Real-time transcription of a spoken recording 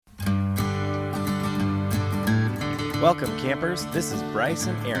Welcome, campers. This is Bryce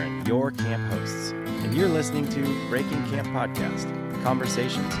and Aaron, your camp hosts, and you're listening to Breaking Camp Podcast,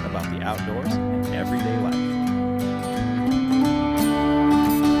 conversations about the outdoors and everyday life.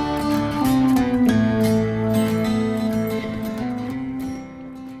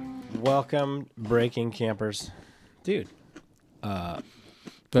 Welcome, Breaking Campers. Dude. Is that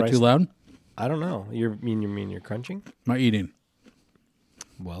Bryce- too loud? I don't know. You mean you're crunching? Am I eating?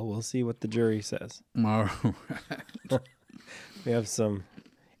 Well, we'll see what the jury says. All We have some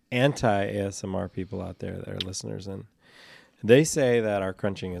anti-ASMR people out there that are listeners, and they say that our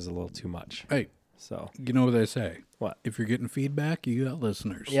crunching is a little too much. Hey, So, you know what they say? what? If you're getting feedback, you got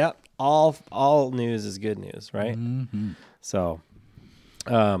listeners. Yep. All news is good news, right? Mm-hmm. So,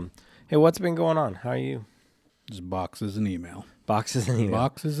 hey, what's been going on? How are you? Just boxes and email. Boxes and email.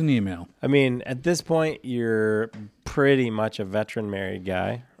 Boxes and email. I mean, at this point, you're pretty much a veteran married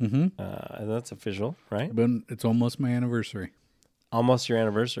guy. Mm-hmm. And that's official, right? But it's almost my anniversary. Almost your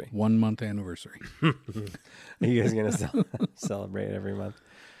anniversary. 1 month anniversary. Are you guys going to celebrate every month?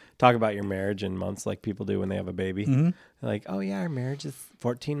 Talk about your marriage in months like people do when they have a baby. Mm-hmm. Like, oh, yeah, our marriage is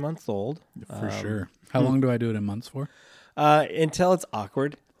 14 months old. For sure. How long do I do it in months for? Until it's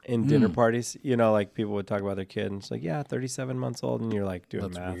awkward in dinner parties. You know, like people would talk about their kid and it's like, yeah, 37 months old. And you're like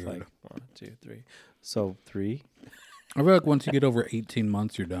doing That's math weird. like 1, 2, 3. So 3? I feel like once you get over 18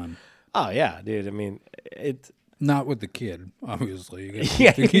 months, you're done. Oh, yeah, dude. I mean, it's Not with the kid, obviously. You gotta,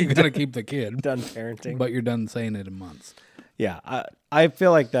 Yeah, keep, you gotta keep the kid. done parenting. But you're done saying it in months. Yeah, I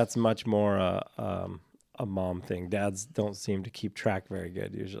feel like that's much more a mom thing. Dads don't seem to keep track very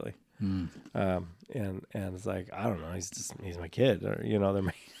good usually. And it's like, I don't know, he's my kid, or you know, they're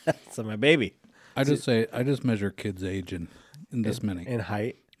my that's my baby. I just measure kids' age in this many. In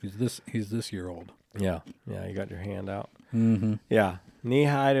height. He's this year old. Yeah, you got your hand out. Mm-hmm. Yeah, knee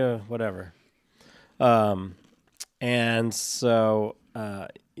high to whatever. And so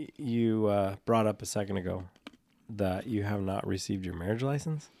you brought up a second ago that you have not received your marriage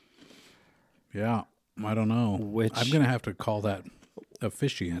license. Yeah, I don't know. I'm gonna have to call that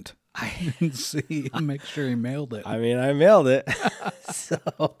officiant and see, make sure he mailed it. I mean, I mailed it.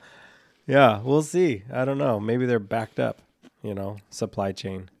 So, yeah, we'll see. I don't know. Maybe they're backed up, you know, supply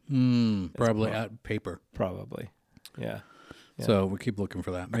chain. Probably at paper. Probably. Yeah. So we keep looking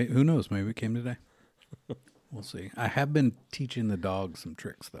for that. Who knows? Maybe it came today. We'll see. I have been teaching the dog some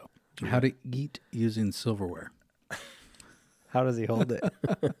tricks, though. How to eat using silverware. How does he hold it?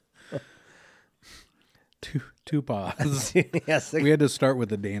 Two paws. Yes. We had to start with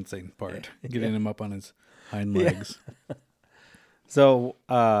the dancing part, getting him up on his hind legs. So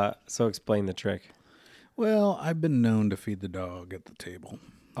explain the trick. Well, I've been known to feed the dog at the table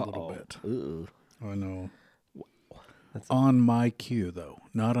a little bit. Ooh. I know. On my cue, though,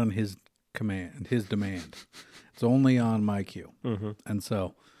 not on his command, his demand. It's only on my cue. Mm-hmm. And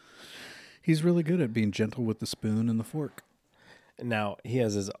so he's really good at being gentle with the spoon and the fork. Now, he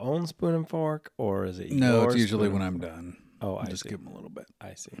has his own spoon and fork, or is it No, your it's usually spoon? when I'm done. Oh, I just see. give him a little bit.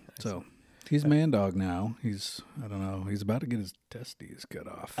 I see. So he's man dog now. I don't know. He's about to get his testes cut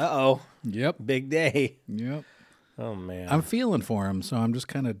off. Uh-oh. Yep. Big day. Yep. Oh, man. I'm feeling for him, so I'm just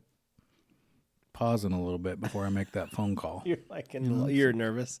kind of pausing a little bit before I make that phone call. You're like, you're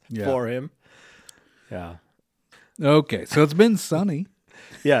nervous for him. Yeah. Okay, so it's been sunny.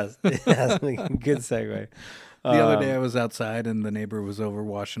 Yes. Good segue. The other day I was outside and the neighbor was over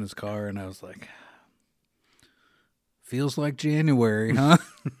washing his car, and I was like, feels like January, huh?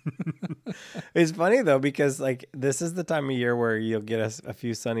 It's funny though, because like this is the time of year where you'll get a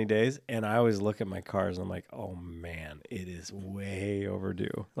few sunny days, and I always look at my cars and I'm like, oh man, it is way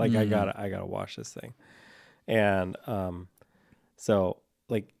overdue. Like I gotta wash this thing. And so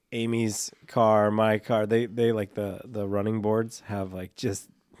like Amy's car, my car, they like the running boards have like just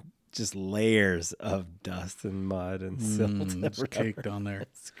layers of dust and mud and silt It's caked on there.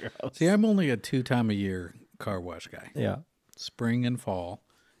 It's gross. See, I'm only a 2 time a year car wash guy. Yeah. Spring and fall.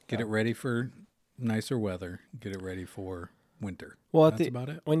 Get it ready for nicer weather. Get it ready for winter. Well, that's about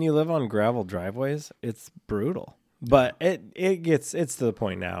it. When you live on gravel driveways, it's brutal. But it's to the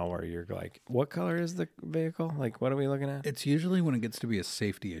point now where you're like, what color is the vehicle? Like, what are we looking at? It's usually when it gets to be a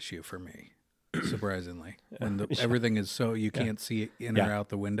safety issue for me, surprisingly. When everything is so you can't see in or out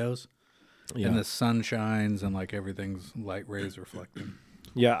the windows. Yeah. And the sun shines and like everything's light rays reflecting.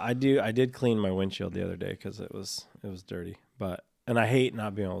 Yeah, I did clean my windshield the other day because it was dirty. And I hate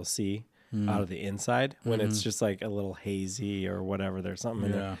not being able to see out of the inside when it's just like a little hazy or whatever. There's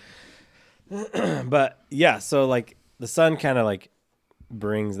something in there. But yeah, so like the sun kind of like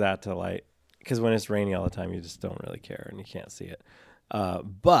brings that to light, because when it's rainy all the time, you just don't really care and you can't see it.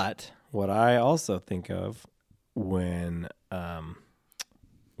 But what I also think of when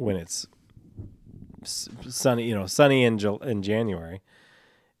it's sunny, sunny in January,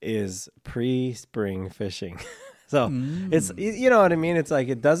 is pre-spring fishing. So it's, you know what I mean? It's like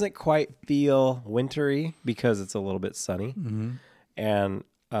it doesn't quite feel wintry because it's a little bit sunny, and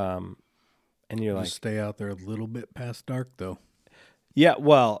you're like, stay out there a little bit past dark though. Yeah,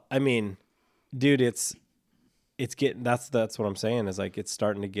 well, I mean, dude, it's getting, that's what I'm saying is like it's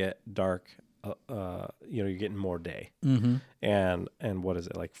starting to get dark. You're getting more day, and what is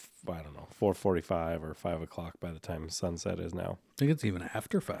it like? I don't know, 4:45 or 5 o'clock by the time sunset is now. I think it's even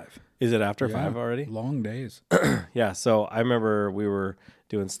after 5. Is it after 5 already? Long days. Yeah. So I remember we were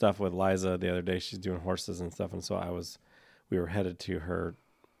doing stuff with Liza the other day. She's doing horses and stuff, and so we were headed to her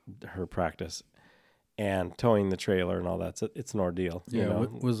practice, and towing the trailer and all that. It's an ordeal. Yeah. You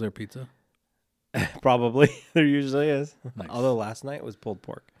know? Was there pizza? Probably there usually is. Nice. Although last night was pulled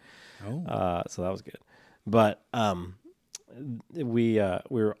pork. Oh. So that was good. But we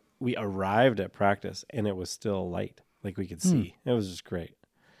arrived at practice and it was still light, like we could see. It was just great.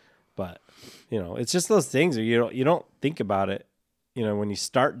 But it's just those things where you don't think about it. When you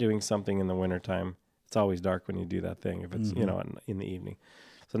start doing something in the wintertime, it's always dark when you do that thing. If it's in the evening,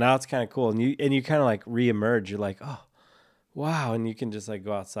 so now it's kind of cool, and you kind of like reemerge. You're like, oh, wow, and you can just like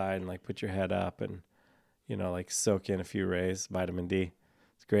go outside and like put your head up and like soak in a few rays, vitamin D.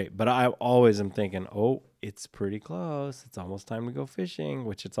 It's great. But I always am thinking, oh, it's pretty close. It's almost time to go fishing,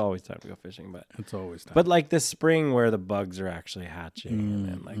 which it's always time to go fishing. But it's always time. But like this spring where the bugs are actually hatching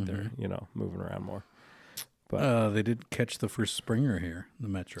and like they're, moving around more. But they did catch the first springer here in the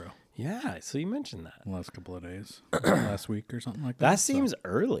metro. Yeah, so you mentioned that. The last couple of days. Last week or something like that. That seems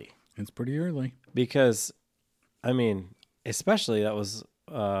early. It's pretty early. Because, I mean, especially that was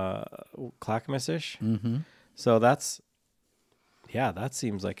Clackamas-ish. Mm-hmm. So that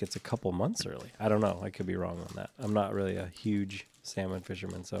seems like it's a couple months early. I don't know. I could be wrong on that. I'm not really a huge salmon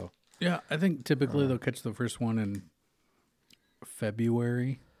fisherman, so. Yeah, I think typically they'll catch the first one in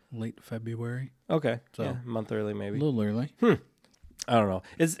February, late February. Okay, so a month early maybe. A little early. I don't know.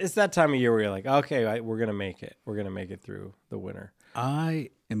 It's that time of year where you're like, okay, we're gonna make it. We're gonna make it through the winter.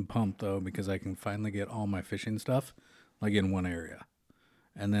 I am pumped though because I can finally get all my fishing stuff like in one area,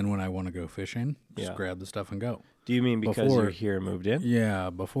 and then when I want to go fishing, just grab the stuff and go. Do you mean because you're here and moved in?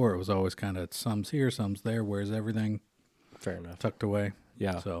 Yeah, before it was always kind of some's here, some's there. Where's everything? Fair enough. Tucked away.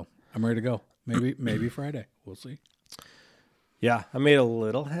 Yeah. So I'm ready to go. Maybe Friday. We'll see. Yeah, I made a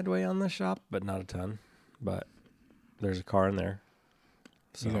little headway on the shop, but not a ton. But there's a car in there.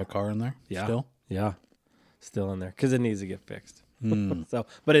 So, you got a car in there? Yeah. Still? Yeah. Still in there because it needs to get fixed. So,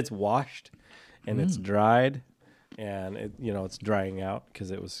 but it's washed and it's dried, and it's drying out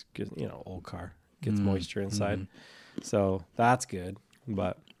because it was old car gets moisture inside. So that's good.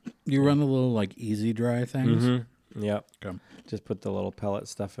 But you run a little like easy dry things. Yep. Okay. Just put the little pellet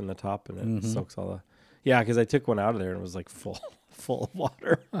stuff in the top and it soaks all the. Yeah, because I took one out of there and it was like full of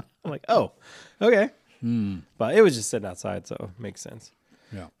water. I'm like, oh, okay. But it was just sitting outside, so it makes sense.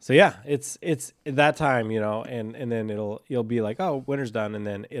 Yeah. So yeah, it's that time, and then you'll be like, oh, winter's done, and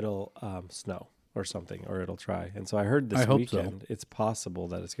then it'll snow or something, or it'll try. And so I heard this weekend it's possible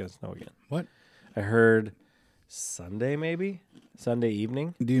that it's going to snow again. What? I heard Sunday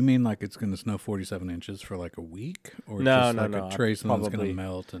evening. Do you mean like it's going to snow 47 inches for like a week, or no, a trace and then it's going to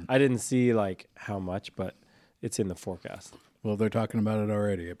melt? And I didn't see like how much, but it's in the forecast. Well, they're talking about it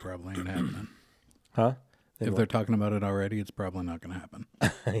already. It probably ain't happening. Huh? If they're talking about it already, it's probably not going to happen.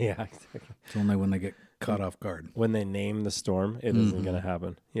 Yeah, exactly. It's only when they get caught off guard. When they name the storm, it isn't going to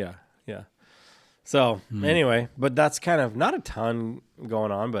happen. Yeah. So anyway, but that's kind of not a ton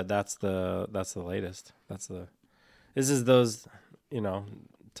going on, but that's the latest. This is those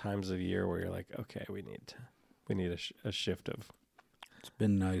times of year where you're like, okay, we need a shift of. It's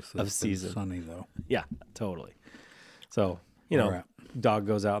been nice. Of season. Been sunny though. Yeah, totally. So dog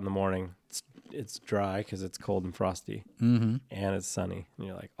goes out in the morning. It's dry because it's cold and frosty, and it's sunny, and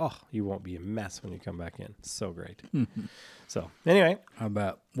you're like, oh, you won't be a mess when you come back in. It's so great. So anyway, how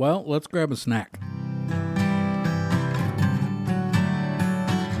about? Well, let's grab a snack.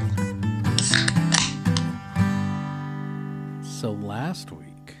 So last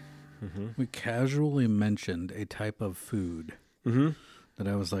week, we casually mentioned a type of food that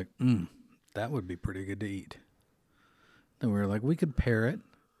I was like, that would be pretty good to eat. Then we were like, we could pair it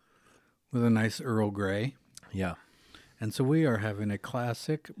with a nice Earl Grey. Yeah. And so we are having a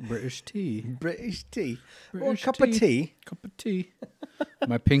classic British tea. British tea. British a cup of tea. Cup of tea.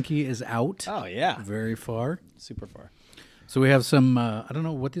 My pinky is out. Oh, yeah. Very far. Super far. So we have some, I don't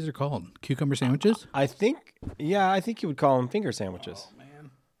know what these are called. Cucumber sandwiches? I think you would call them finger sandwiches. Oh,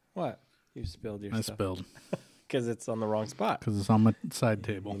 man. What? You spilled your I stuff. spilled. Because it's on the wrong spot. Because it's on my side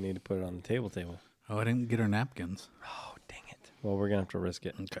You table. need to put it on the table. Oh, I didn't get our napkins. Oh, dang it. Well, we're going to have to risk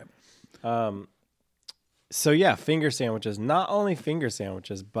it. Okay. So, yeah, finger sandwiches. Not only finger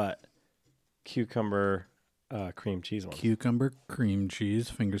sandwiches, but cucumber cream cheese ones. Cucumber cream cheese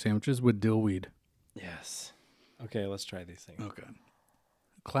finger sandwiches with dill weed. Yes. Okay, let's try these things. Okay.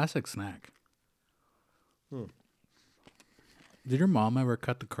 Classic snack. Did your mom ever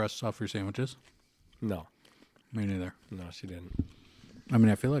cut the crusts off your sandwiches? No. Me neither. No, she didn't. I mean,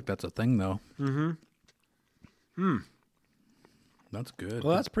 I feel like that's a thing, though. That's good.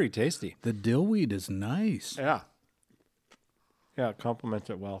 Well, that's pretty tasty. The dill weed is nice. Yeah. Yeah, it complements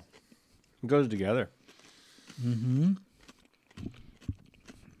it well. It goes together.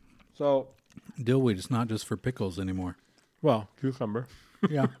 So, Dill weed is not just for pickles anymore. well, cucumber.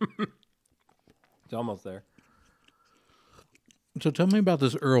 Yeah. It's almost there. So tell me about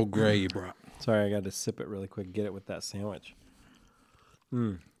this Earl Grey you brought. Sorry, I got to sip it really quick. Get it with that sandwich.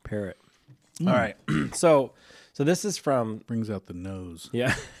 Parrot. All right. So this is from Brings out the nose.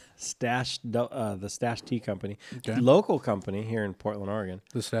 Stash, the Stash Tea Company, Okay. local company here in Portland, Oregon.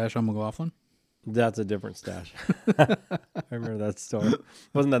 The stash on McLaughlin? That's a different stash. I remember that story.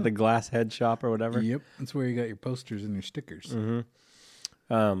 Wasn't that the Glass Head Shop or whatever? Yep. That's where you got your posters and your stickers.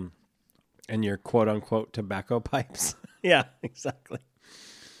 And your quote unquote tobacco pipes. Yeah, exactly.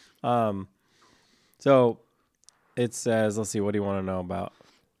 So it says, let's see, what do you want to know about?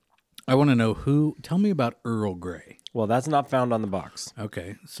 I want to know tell me about Earl Grey. Well, that's not found on the box.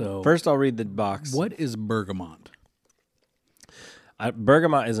 Okay. So First, I'll read the box. what is bergamot?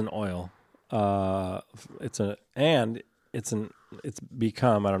 Bergamot is an oil. It's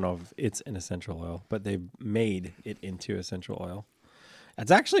become, I don't know if it's an essential oil, but they've made it into essential oil.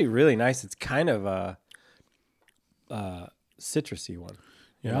 It's actually really nice. It's kind of a citrusy one.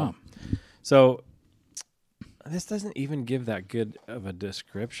 you know? So this doesn't even give that good of a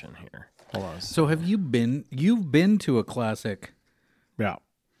description here. Hold on. So you've been to a classic Yeah.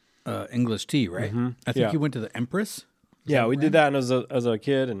 English tea, right? I think Yeah. you went to the Empress. Yeah, we did that as a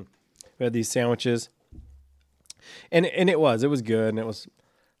kid, and we had these sandwiches, and it was good, and it was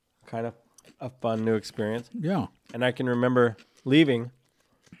kind of a fun new experience. Yeah. And I can remember leaving,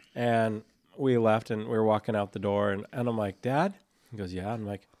 and we left, and we were walking out the door, and I'm like, Dad? He goes, yeah. I'm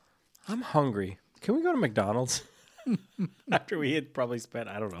like, I'm hungry. Can we go to McDonald's? After we had probably spent,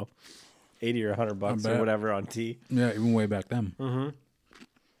 I don't know, $80 or $100 or whatever on tea. Yeah, even way back then.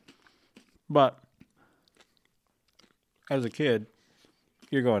 But as a kid,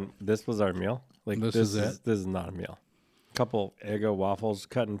 you're going, this was our meal? Like This is it? This is not a meal. Couple Eggo waffles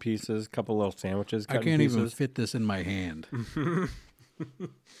cut in pieces, couple little sandwiches cut I can't in pieces. even fit this in my hand.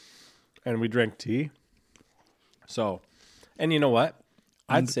 And we drank tea. So, and you know what?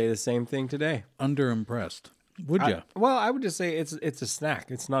 I'd say the same thing today. Underimpressed. Would you? Well, I would just say it's a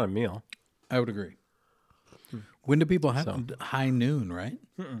snack. It's not a meal. I would agree. When do people have high noon, right?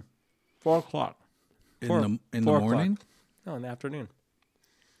 4 o'clock. In the 4 morning? o'clock. No, in the afternoon.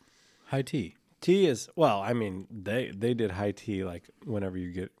 High tea. Tea is, well, I mean, they did high tea like whenever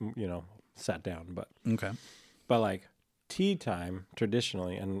you get, sat down, but Okay. like tea time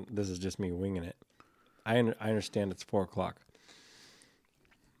traditionally, and this is just me winging it. I understand it's 4 o'clock.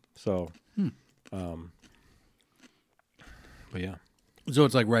 So, but yeah, So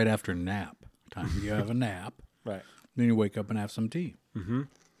it's like right after nap time. You have a nap, right. then you wake up and have some tea.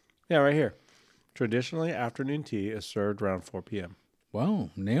 Yeah, right here. Traditionally, afternoon tea is served around 4 p.m. Wow,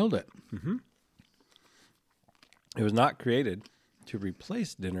 nailed it. It was not created to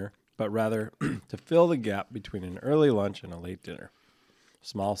replace dinner, but rather to fill the gap between an early lunch and a late dinner.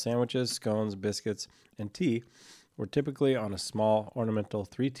 Small sandwiches, scones, biscuits, and tea were typically on a small ornamental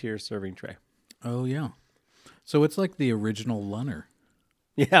 3-tier serving tray. Oh, yeah. So it's like the original Lunner.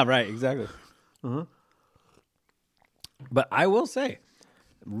 Yeah, right, exactly. But I will say,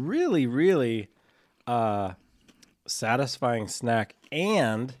 really, really satisfying snack,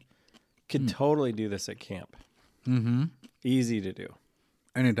 and could totally do this at camp. Easy to do.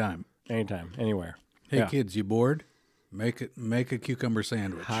 Anytime. Anytime, anywhere. Hey, Yeah. kids, you bored? Make a cucumber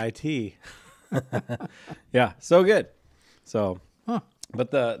sandwich. High tea. Yeah, so good. So, Huh.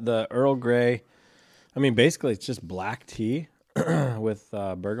 but the Earl Grey, I mean, basically it's just black tea with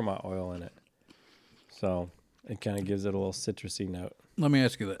bergamot oil in it. So it kind of gives it a little citrusy note. Let me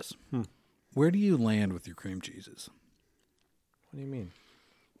ask you this. Where do you land with your cream cheeses? What do you mean?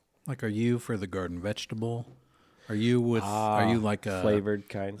 Like, are you for the garden vegetable? Are you like a Flavored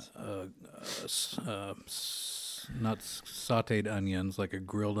kinds? not sautéed onions, like a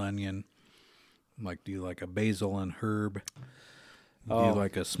grilled onion? Like, do you like a basil and herb? Do you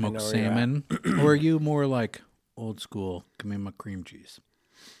like a smoked where you're at. salmon? Or are you more like old school. Give me my cream cheese.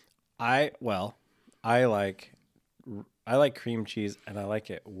 I like cream cheese, and I like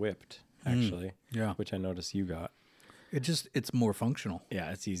it whipped, actually. Yeah. Which I noticed you got. It's more functional.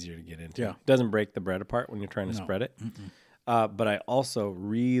 Yeah, it's easier to get into. Yeah. It doesn't break the bread apart when you're trying to spread it. But I also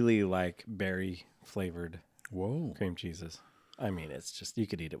really like berry flavored Whoa. cream cheeses. I mean, it's just, you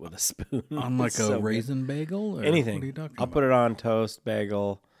could eat it with a spoon. On like It's a so good. raisin bagel? Or Anything. What are you talking I'll about? put it on toast,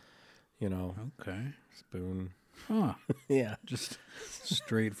 bagel, Okay. spoon. Huh. Yeah. Just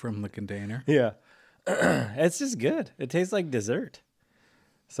straight from the container. Yeah. It's just good. It tastes like dessert.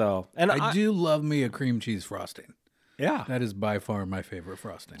 So, and I do love me a cream cheese frosting. yeah. That is by far my favorite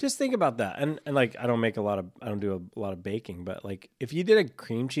frosting. Just think about that. And like, I don't do a lot of baking, but like if you did a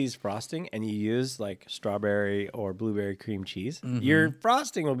cream cheese frosting and you use like strawberry or blueberry cream cheese, your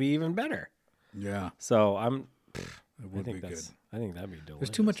frosting will be even better. Yeah. So It would be good. I think that'd be delicious. There's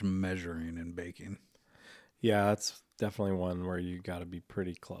too much measuring in baking. Yeah, that's definitely one where you got to be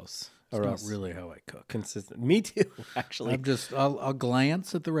pretty close. It's or not else really how I cook. consistent. Me too, actually. I'll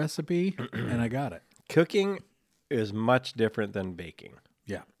glance at the recipe and I got it. Cooking is much different than baking.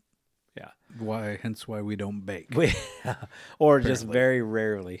 Yeah. Yeah. Hence why we don't bake. Or just very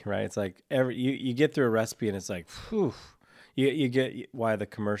rarely, right? It's like you get through a recipe and it's like, whew. You get why the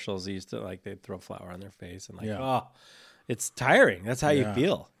commercials used to like they'd throw flour on their face and like, oh, it's tiring. That's how you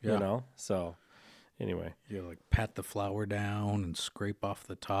feel, Yeah. you know? So anyway. You like pat the flour down and scrape off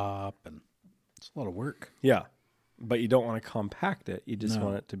the top, and it's a lot of work. Yeah. But you don't want to compact it. You just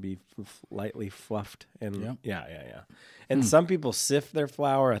want it to be lightly fluffed. And yeah. And some people sift their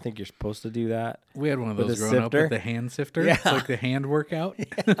flour. I think you're supposed to do that. We had one of With those a growing up sifter. with the hand sifter. Yeah. It's like the hand workout.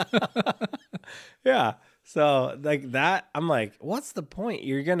 Yeah. So like that, I'm like, what's the point?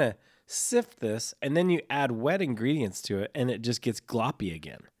 You're going to sift this and then you add wet ingredients to it and it just gets gloppy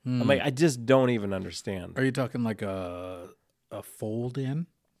again. I'm like, I just don't even understand. Are you talking like a fold in?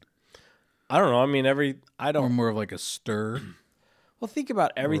 I don't know. I mean, Or more of like a stir? well, think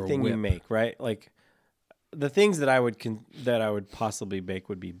about everything you whip. make, right? Like the things that I would possibly bake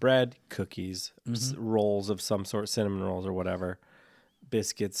would be bread, cookies, rolls of some sort, cinnamon rolls or whatever,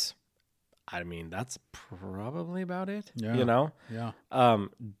 biscuits. I mean, that's probably about it. Yeah. You know? Yeah.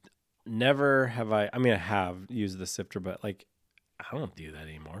 Never have I mean, I have used the sifter, but like, I don't do that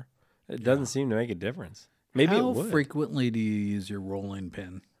anymore. It doesn't seem to make a difference. Maybe How it would. frequently do you use your rolling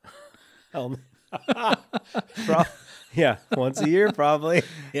pin? Yeah, once a year probably.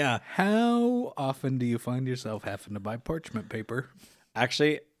 Yeah. How often do you find yourself having to buy parchment paper?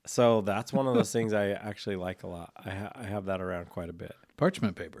 Actually, so that's one of those things I actually like a lot. I have that around quite a bit.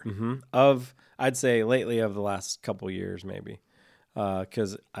 Parchment paper. I'd say lately of the last couple years maybe,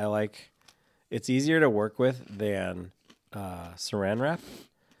 because I like it's easier to work with than Saran wrap,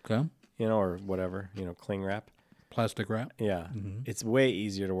 Okay. or whatever, cling wrap. Plastic wrap. Yeah, it's way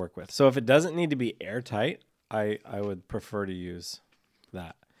easier to work with. So if it doesn't need to be airtight, I would prefer to use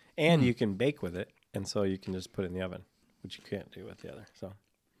that. And you can bake with it, and so you can just put it in the oven, which you can't do with the other. So,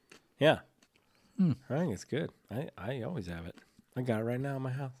 yeah, I think it's good. I always have it. I got it right now in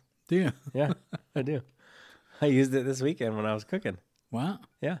my house. Do you? Yeah, I do. I used it this weekend when I was cooking. Wow.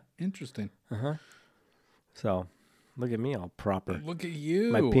 Yeah. Interesting. So, look at me all proper. Look at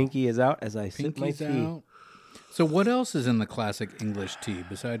you. My pinky is out as I sip my Pinky's tea. out. So what else is in the classic English tea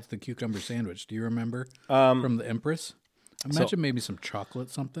besides the cucumber sandwich? Do you remember from the Empress? Imagine maybe some chocolate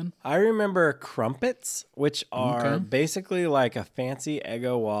something. I remember crumpets, which are basically like a fancy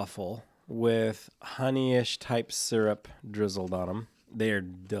Eggo waffle with honeyish type syrup drizzled on them. They are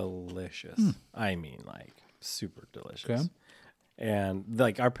delicious. I mean, like super delicious. Okay. And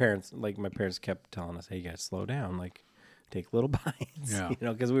like my parents kept telling us, "Hey guys, slow down. Like, take little bites." Yeah.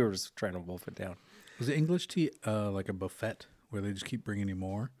 Because we were just trying to wolf it down. Is the English tea like a buffet where they just keep bringing you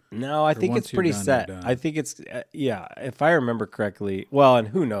more? No, I think once it's you're pretty done, set. you're done? I think it's if I remember correctly. Well, and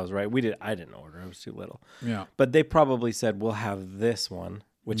who knows, right? I didn't order. I was too little. Yeah. But they probably said we'll have this one,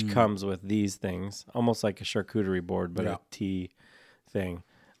 which comes with these things, almost like a charcuterie board, but a tea thing.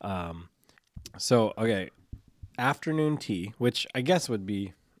 So okay, afternoon tea, which I guess would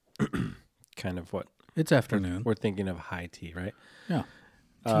be kind of what It's afternoon. we're thinking of high tea, right? Yeah.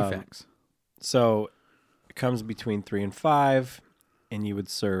 Tea facts. So it comes between 3 and 5, and you would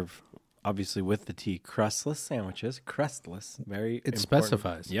serve, obviously, with the tea, crustless sandwiches. Crustless, very It important.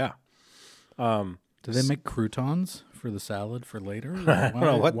 specifies. Yeah. Do they make croutons for the salad for later? I don't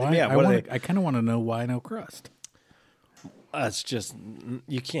know. What are they? I kind of want to know why no crust. It's just,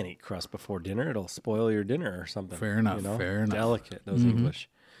 you can't eat crust before dinner. It'll spoil your dinner or something. Fair enough, fair enough. Delicate, those English.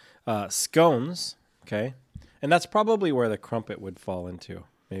 Scones, okay? And that's probably where the crumpet would fall into,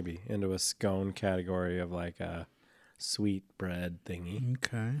 maybe, into a scone category of like sweet bread thingy.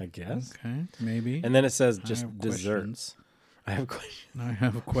 Okay. I guess. Okay. Maybe. And then it says I just have desserts. I have questions. I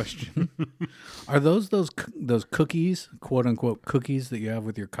have a question. Are those cookies, quote unquote cookies, that you have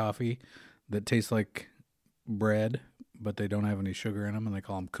with your coffee that taste like bread, but they don't have any sugar in them, and they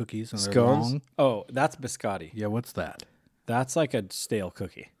call them cookies? And they're Scones? long? Oh, that's biscotti. Yeah, what's that? That's like a stale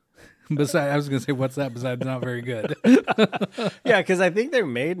cookie. Besides, I was going to say, what's that besides not very good? Yeah, because I think they're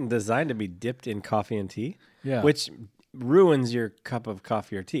made and designed to be dipped in coffee and tea. Yeah. Which ruins your cup of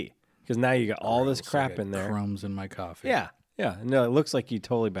coffee or tea. Because now you got all this Gross, I crap got in there. Crumbs in my coffee. Yeah. Yeah. No, it looks like you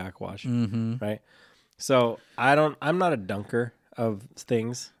totally backwash. Mm-hmm. Right. So I'm not a dunker of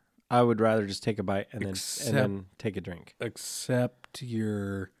things. I would rather just take a bite and then take a drink. Except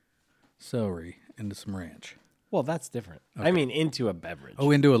your celery into some ranch. Well, that's different. Okay. I mean, into a beverage.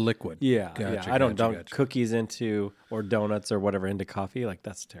 Oh, into a liquid. Yeah, Gotcha, yeah. I don't dunk gotcha. cookies into or donuts or whatever into coffee. Like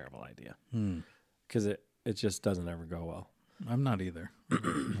that's a terrible idea because it just doesn't ever go well. I'm not either. I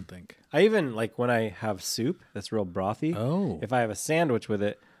don't think. I even like when I have soup that's real brothy. Oh. If I have a sandwich with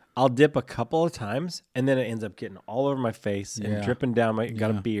it, I'll dip a couple of times and then it ends up getting all over my face and Yeah. dripping down my.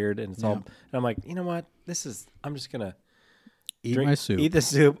 Got a Yeah. beard and it's all. Yeah. And I'm like, you know what? I'm just gonna Eat my soup. eat the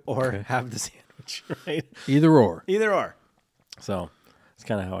soup, or have the sandwich. Right. Either or. Either or. So that's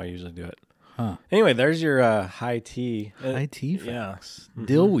kind of how I usually do it. Huh. Anyway, there's your high tea. High tea Yeah. facts.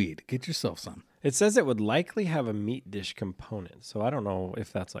 Dillweed. Get yourself some. It says it would likely have a meat dish component. So I don't know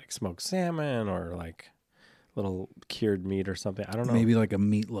if that's like smoked salmon or like little cured meat or something. I don't know. Maybe like a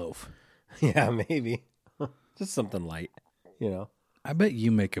meatloaf. Yeah, maybe. Just something light, you know. I bet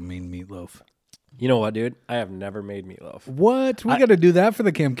you make a mean meatloaf. You know what, dude? I have never made meatloaf. What? We got to do that for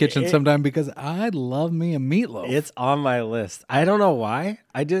the Camp Kitchen sometime because I love me a meatloaf. It's on my list. I don't know why.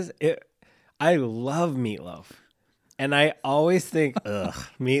 I love meatloaf. And I always think, ugh,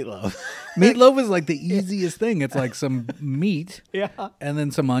 meatloaf. Meatloaf is like the easiest thing. It's like some meat Yeah. and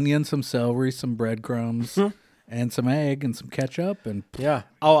then some onion, some celery, some breadcrumbs, and some egg and some ketchup. And Yeah.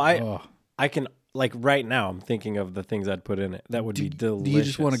 Oh, I can, like right now, I'm thinking of the things I'd put in it. That would be delicious. do you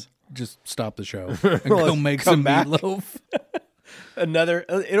just want to just stop the show and go make some back. meatloaf?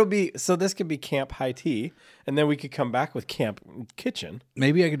 It'll be, so this could be Camp High Tea, and then we could come back with Camp Kitchen.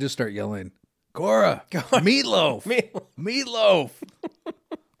 Maybe I could just start yelling, Cora, meatloaf, meatloaf.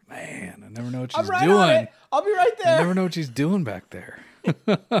 Man, I never know what she's doing. I'll be right I there. never know what she's doing back there.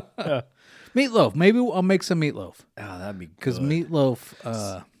 Meatloaf. Maybe I'll make some meatloaf. Oh, that'd be good. Because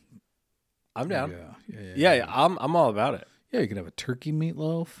meatloaf, I'm down. yeah. I'm all about it. Yeah, you can have a turkey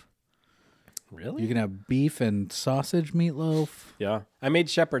meatloaf. Really? You can have beef and sausage meatloaf. Yeah. I made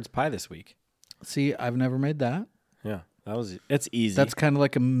shepherd's pie this week. See, I've never made that. Yeah. It's easy. That's kind of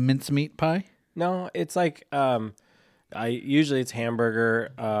like a mincemeat pie. No, it's like usually it's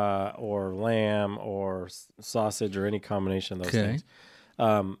hamburger or lamb or sausage or any combination of those things.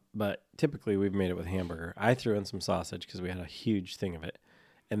 But typically we've made it with hamburger. I threw in some sausage because we had a huge thing of it,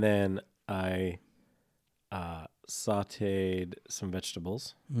 and then I sautéed some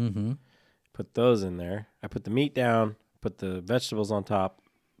vegetables. Mm-hmm. Put those in there. I put the meat down. Put the vegetables on top.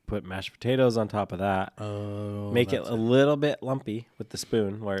 Put mashed potatoes on top of that. Oh, Make it a little bit lumpy with the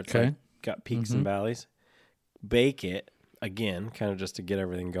spoon, where it's like got peaks and valleys. Bake it again, kind of just to get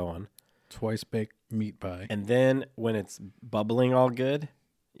everything going. Twice baked meat pie. And then when it's bubbling all good,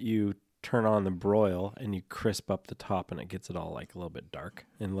 you turn on the broil and you crisp up the top, and it gets it all like a little bit dark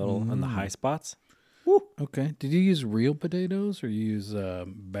and little on the high spots. Woo. Okay. Did you use real potatoes or you use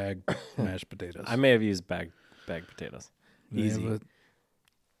bag mashed potatoes? I may have used bag potatoes. Easy. They have a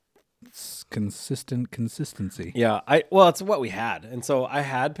consistent consistency. Yeah, it's what we had. And so I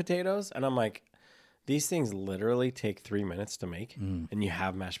had potatoes, and I'm like, these things literally take 3 minutes to make, and you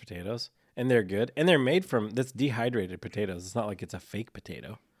have mashed potatoes, and they're good. And they're made from that's dehydrated potatoes. It's not like it's a fake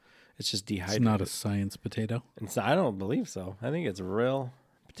potato. It's just dehydrated. It's not a science potato. And so I don't believe so. I think it's a real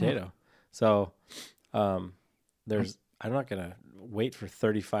potato. So I'm not going to wait for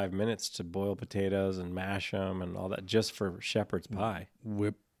 35 minutes to boil potatoes and mash them and all that just for shepherd's pie.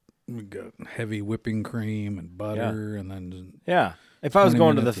 We got heavy whipping cream and butter, and then Yeah. If I was 20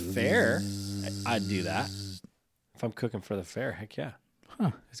 going to the minutes. fair, I'd do that. If I'm cooking for the fair, heck yeah.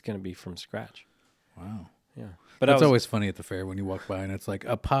 Huh. It's going to be from scratch. Wow. Yeah. But It's always funny at the fair when you walk by and it's like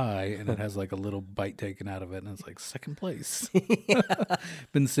a pie and it has like a little bite taken out of it, and it's like second place.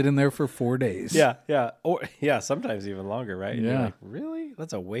 Been sitting there for 4 days. Yeah, yeah. Or yeah, sometimes even longer, right? And you're Yeah. like, really?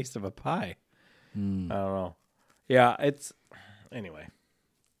 That's a waste of a pie. I don't know. Yeah, anyway.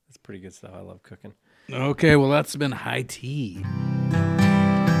 It's pretty good stuff. I love cooking. Okay, well, that's been high tea.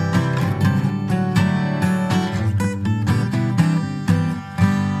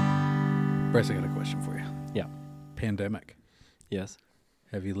 Bryce, I got a question for you. Yeah. pandemic. Yes.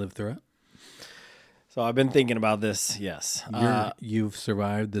 Have you lived through it? So I've been thinking about this. Yes. You've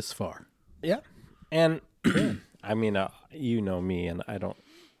survived this far. Yeah. And I mean, you know me, and I don't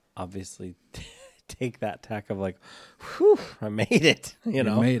obviously take that tack of like, whew, I made it, you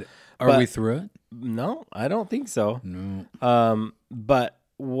know. made it. Are we through it? No, I don't think so. No. But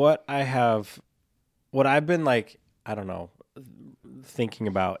what I've been like, I don't know, thinking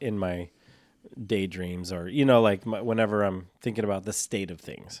about in my daydreams, or, you know, like whenever I'm thinking about the state of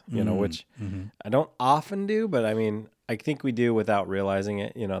things, you know, which I don't often do, but I mean, I think we do without realizing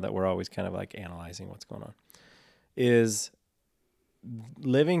it, you know, that we're always kind of like analyzing what's going on, is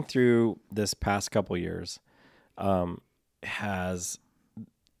living through this past couple years has,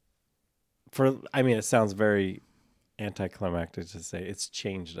 it sounds very anticlimactic to say it's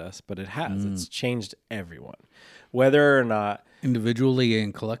changed us, but it has. It's changed everyone, whether or not individually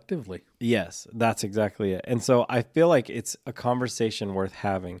and collectively. Yes, that's exactly it. And so I feel like it's a conversation worth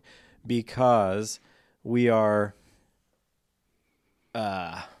having, because we are,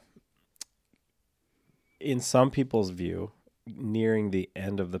 in some people's view, nearing the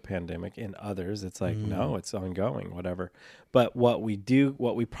end of the pandemic. In others, it's like, no, it's ongoing, whatever. But what we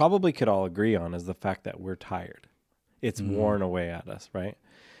probably could all agree on is the fact that we're tired. It's worn away at us, right?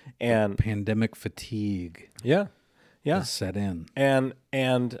 And pandemic fatigue. Yeah. Has set in. And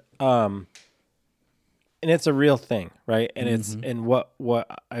it's a real thing, right? And it's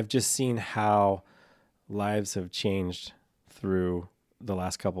what I've just seen how lives have changed through the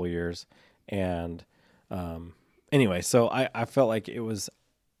last couple of years. And anyway, so I felt like it was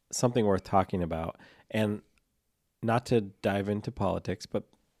something worth talking about, and not to dive into politics, but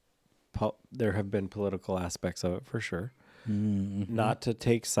there have been political aspects of it for sure. Not to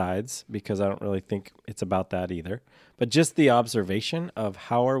take sides, because I don't really think it's about that either, but just the observation of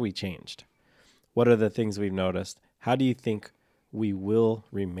how are we changed? What are the things we've noticed? How do you think we will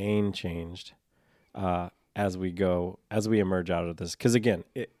remain changed as we emerge out of this? Because again,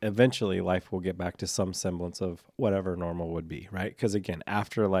 eventually life will get back to some semblance of whatever normal would be, right? Because again,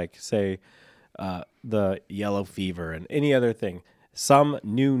 after like say the yellow fever and any other thing, some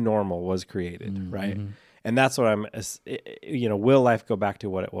new normal was created, right? And that's what will life go back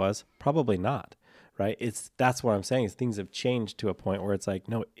to what it was? Probably not, right? That's what I'm saying is things have changed to a point where it's like,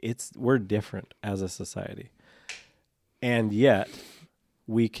 no, we're different as a society. And yet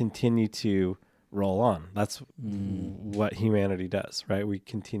we continue to roll on. That's what humanity does, right? We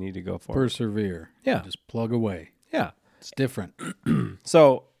continue to go forward. Persevere. Yeah. Just plug away. Yeah. It's different.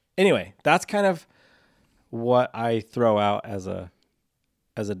 So anyway, that's kind of what I throw out as a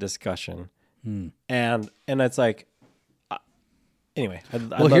discussion. And it's like, anyway, I'd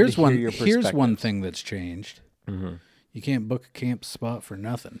love here's to hear your perspective. Here's one thing that's changed. You can't book a camp spot for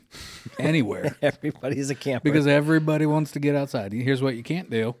nothing anywhere. Everybody's a camper. Because everybody wants to get outside. Here's what you can't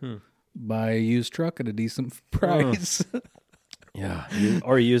do. Buy a used truck at a decent price. Yeah.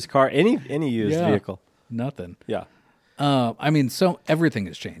 Or a used car, any used vehicle. Nothing. Yeah. So everything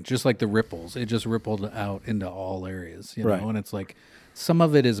has changed, just like the ripples. It just rippled out into all areas, you know? And it's like, some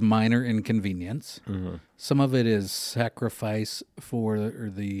of it is minor inconvenience. Some of it is sacrifice for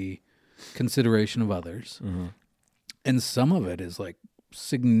the consideration of others. And some of it is like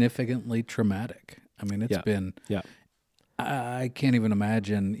significantly traumatic. I mean, it's been, I can't even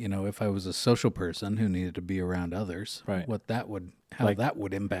imagine, if I was a social person who needed to be around others, how that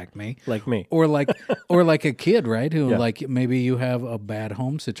would impact me. Like me. Or like a kid, right? Who like maybe you have a bad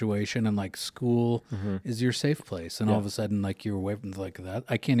home situation and like school is your safe place, and all of a sudden like you're away from like that.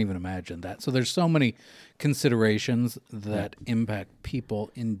 I can't even imagine that. So there's so many considerations that impact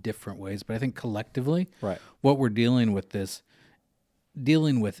people in different ways. But I think collectively, what we're dealing with is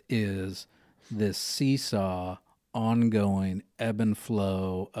this seesaw, ongoing ebb and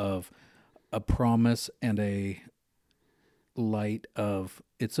flow of a promise and a light of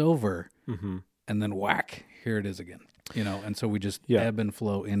it's over, and then whack, here it is again, and so we just ebb and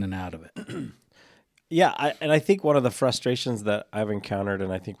flow in and out of it. I think one of the frustrations that I've encountered,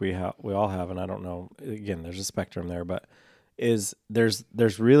 and I think we all have, and I don't know, again, there's a spectrum there, but is there's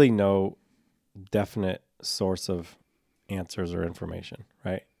really no definite source of answers or information,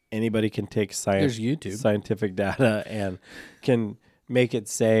 right? Anybody can take scientific data and can make it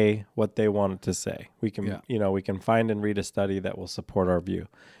say what they want it to say. We can, we can find and read a study that will support our view,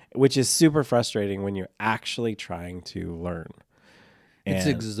 which is super frustrating when you're actually trying to learn. It's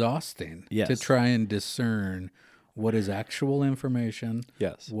exhausting to try and discern what is actual information,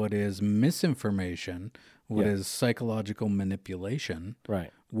 what is misinformation, what is psychological manipulation,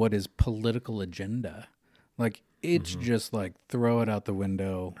 what is political agenda. Like, It's just like throw it out the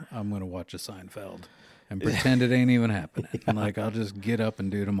window. I'm going to watch a Seinfeld and pretend it ain't even happening. And like I'll just get up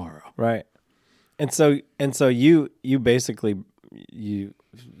and do tomorrow. Right. And so you basically you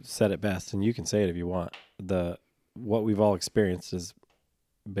said it best, and you can say it if you want. What we've all experienced is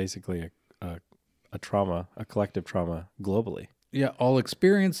basically a trauma, a collective trauma globally. Yeah, all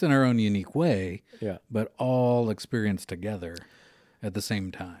experienced in our own unique way. Yeah. But all experienced together at the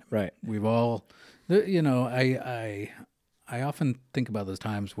same time. Right. We've all, I often think about those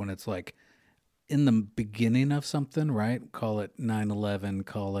times when it's like in the beginning of something, right? Call it 9/11,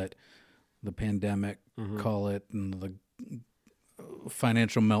 call it the pandemic, call it the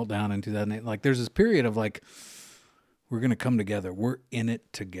financial meltdown in 2008. Like there's this period of like, we're going to come together. We're in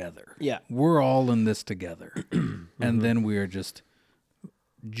it together. Yeah. We're all in this together. And then we are just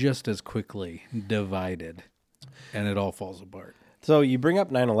as quickly divided and it all falls apart. So you bring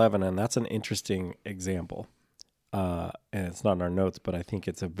up 9/11, and that's an interesting example. And it's not in our notes, but I think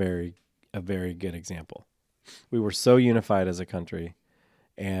it's a very good example. We were so unified as a country,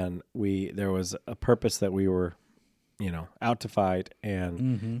 and there was a purpose that we were, out to fight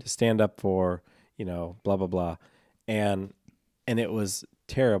and to stand up for, blah, blah, blah. And it was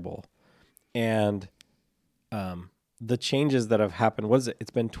terrible. And the changes that have happened, it's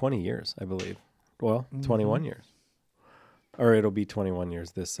been 20 years, I believe. Well, 21 years. Or it'll be 21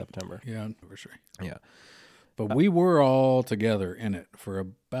 years this September. Yeah, for sure. Yeah. But we were all together in it for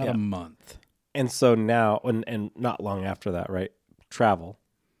about a month. And so now, and not long after that, right, travel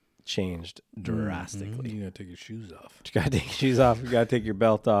changed drastically. You got to take your shoes off. You got to take your shoes off. You got to take your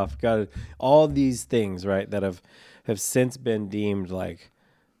belt off. All these things, right, that have since been deemed like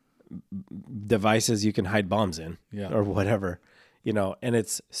devices you can hide bombs in or whatever, and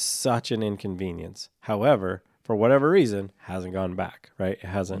it's such an inconvenience. However, for whatever reason, hasn't gone back, right? It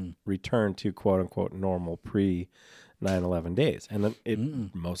hasn't returned to quote unquote normal pre 9/11 days. And then it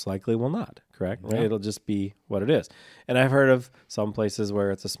most likely will not, correct? Right? It'll just be what it is. And I've heard of some places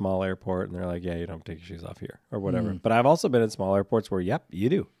where it's a small airport and they're like, yeah, you don't take your shoes off here or whatever. But I've also been in small airports where, yep, you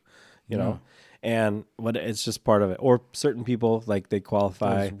do, you know, and it's just part of it. Or certain people, like they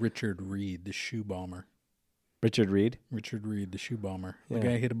qualify. That was Richard Reed, the shoe bomber. Richard Reed? Richard Reed, the shoe bomber. The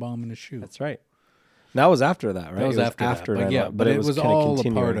guy hit a bomb in his shoe. That's right. That was after that, right? That was after that. But it was all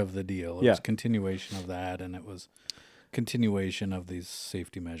a part of the deal. It was continuation of that, and it was continuation of these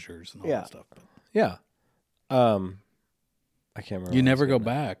safety measures and all that stuff. But yeah. I can't remember. You never go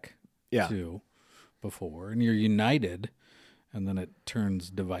back to before, and you're united, and then it turns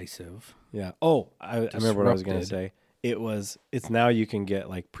divisive. Yeah. Oh, I remember what I was going to say. It's now you can get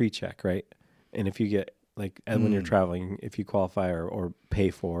like pre-check, right? And if you get like, and when you're traveling, if you qualify or pay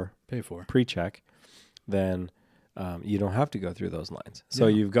for pre-check, then you don't have to go through those lines. So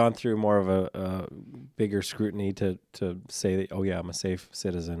you've gone through more of a bigger scrutiny to say that, oh yeah, I'm a safe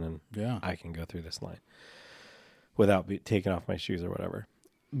citizen and I can go through this line without taking off my shoes or whatever.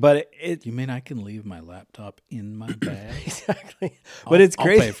 But you mean I can leave my laptop in my bag? Exactly. But it's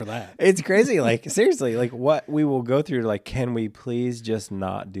crazy. I'll pay for that. It's crazy. Like seriously, like what we will go through, like, can we please just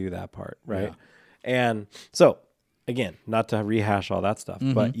not do that part? Right. Yeah. And so again, not to rehash all that stuff,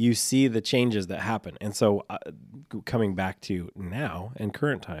 but you see the changes that happen. And so coming back to now and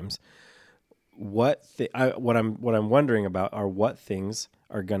current times, what I'm wondering about are what things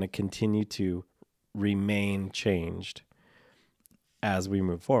are going to continue to remain changed as we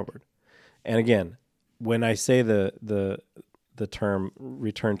move forward. And again, when I say the term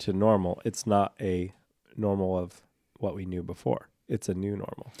return to normal, it's not a normal of what we knew before. It's a new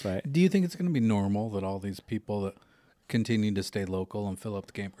normal, right? Do you think it's going to be normal that all these people that continue to stay local and fill up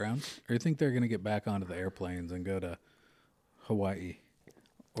the campgrounds? Or do you think they're going to get back onto the airplanes and go to Hawaii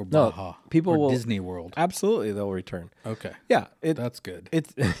or Baja or Disney World? Absolutely, they'll return. Okay. Yeah. That's good.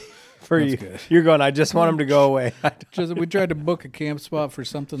 It's for you. Good. You're going, I just want them to go away. We tried to book a camp spot for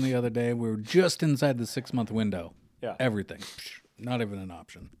something the other day. We were just inside the 6-month window. Yeah. Everything. Not even an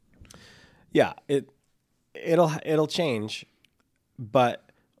option. Yeah. It'll change. But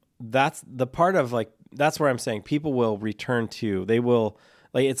that's the part of like, that's where I'm saying people will return to, they will,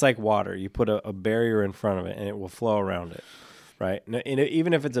 like, it's like water. You put a barrier in front of it and it will flow around it, right? And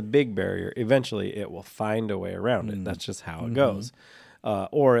even if it's a big barrier, eventually it will find a way around it. That's just how it goes.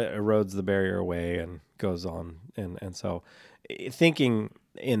 Or it erodes the barrier away and goes on. And so thinking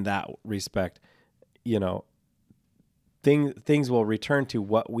in that respect, you know, things will return to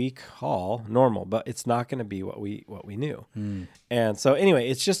what we call normal, but it's not going to be what we knew. And so anyway,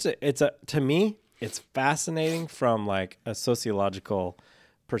 it's just to me, it's fascinating from like a sociological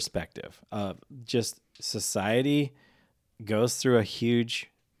perspective. Just society goes through a huge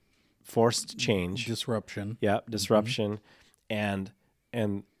forced change, disruption. Yeah, disruption, and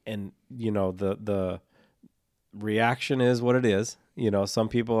you know the reaction is what it is. You know, some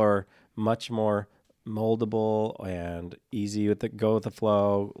people are much more moldable and easy with the go with the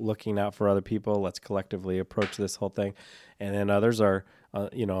flow, looking out for other people. Let's collectively approach this whole thing, and then others are,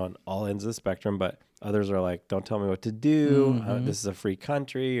 you know, on all ends of the spectrum. But others are like, "Don't tell me what to do. This is a free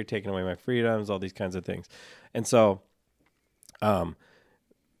country. You're taking away my freedoms." All these kinds of things, and so,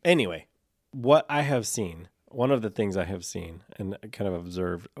 anyway, what I have seen, one of the things I have seen and kind of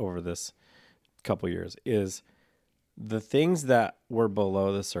observed over this couple years is the things that were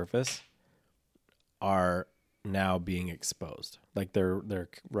below the surface are now being exposed. Like they're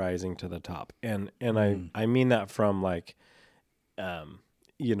rising to the top. And I mean that from like,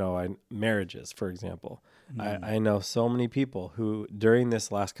 you know, marriages, for example. I know so many people who during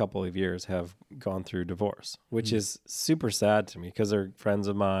this last couple of years have gone through divorce, which is super sad to me because they're friends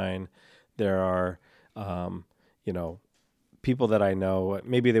of mine. There are, you know, people that I know,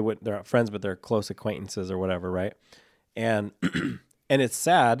 maybe they're not friends, but they're close acquaintances or whatever. Right. And, and it's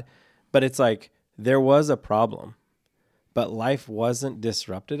sad, but it's like, there was a problem, but life wasn't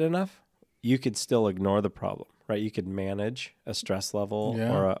disrupted enough. You could still ignore the problem, right? You could manage a stress level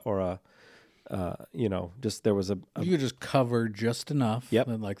or a you know, just there was you could just cover just enough Yep.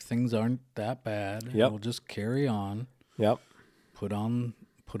 that like things aren't that bad. Yep. We'll just carry on. Yep. Put on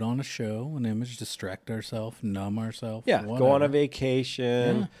a show, an image, distract ourselves, numb ourselves. Yeah. whatever. Go on a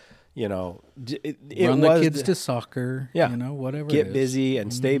vacation. Yeah. You know, Run the kids to soccer. Yeah. You know, whatever. Get it is. busy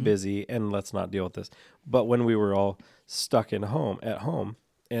and stay busy, and let's not deal with this. But when we were all stuck at home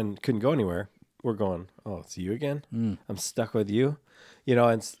and couldn't go anywhere, we're going, oh, it's you again? I'm stuck with you. You know,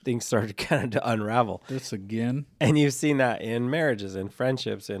 and things started kind of to unravel. This again. And you've seen that in marriages and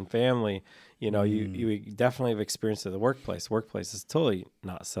friendships and family. You know, you definitely have experienced it in the workplace. Workplace is totally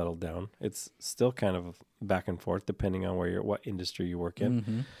not settled down. It's still kind of back and forth depending on what industry you work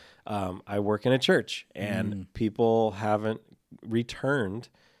in. I work in a church, and people haven't returned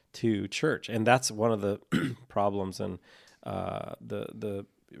to church, and that's one of the problems and the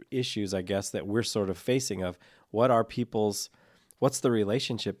issues, I guess, that we're sort of facing of what's the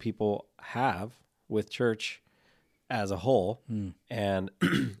relationship people have with church as a whole, and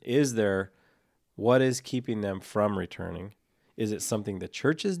what is keeping them from returning? Is it something the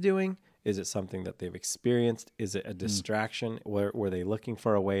church is doing? Is it something that they've experienced? Is it a distraction? Were they looking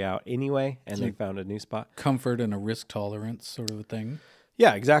for a way out anyway, and they found a new spot? Comfort and a risk tolerance sort of a thing.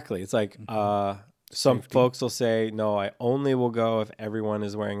 Yeah, exactly. It's like some folks will say, no, I only will go if everyone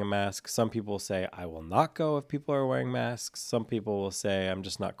is wearing a mask. Some people will say, I will not go if people are wearing masks. Some people will say, I'm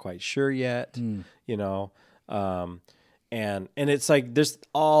just not quite sure yet, you know. And it's like there's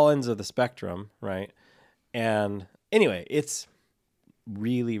all ends of the spectrum, right? And anyway, it's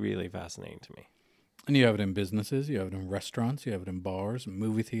really, really fascinating to me. And you have it in businesses, you have it in restaurants, you have it in bars,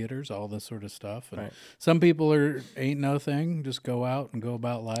 movie theaters, all this sort of stuff. And some people ain't no thing, just go out and go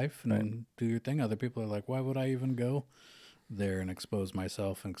about life and do your thing. Other people are like, why would I even go there and expose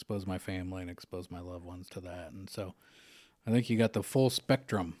myself and expose my family and expose my loved ones to that? And so I think you got the full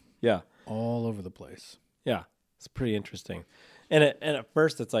spectrum. Yeah. All over the place. Yeah. It's pretty interesting. And at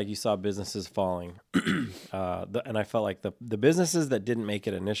first, it's like you saw businesses falling. And I felt like the businesses that didn't make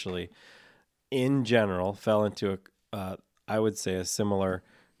it initially, in general, fell into I would say, a similar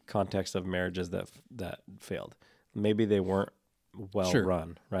context of marriages that failed. Maybe they weren't well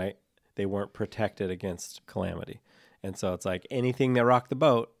run, right? They weren't protected against calamity. And so it's like anything that rocked the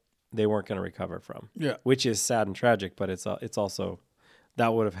boat, they weren't going to recover from. Yeah. Which is sad and tragic, but it's also,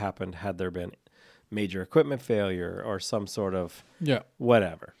 that would have happened had there been major equipment failure or some sort of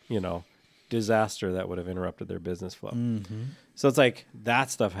whatever, you know, disaster that would have interrupted their business flow. So it's like that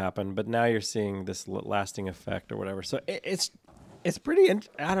stuff happened, but now you're seeing this lasting effect or whatever. So it's pretty,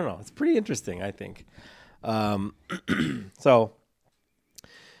 I don't know, it's pretty interesting, I think. So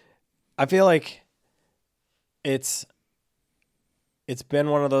I feel like it's been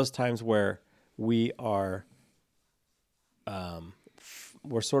one of those times where we are,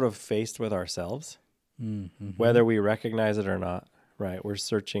 we're sort of faced with ourselves, whether we recognize it or not, right? We're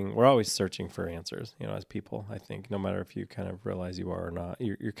always searching for answers, you know, as people, I think, no matter if you kind of realize you are or not,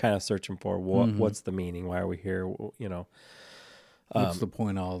 you're kind of searching for what's the meaning? Why are we here? You know, what's the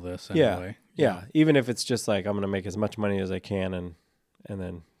point of all this anyway? Yeah. Even if it's just like, I'm going to make as much money as I can and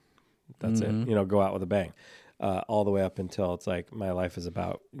then that's it, you know, go out with a bang. All the way up until it's like my life is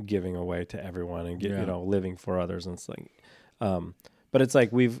about giving away to everyone and you know, living for others. And it's like, but it's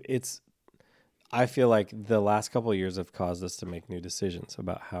like I feel like the last couple of years have caused us to make new decisions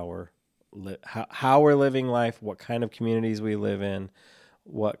about how we're living life, what kind of communities we live in,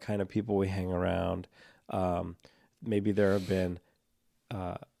 what kind of people we hang around. Maybe there have been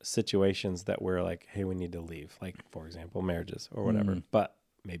situations that we're like, hey, we need to leave, like, for example, marriages or whatever. But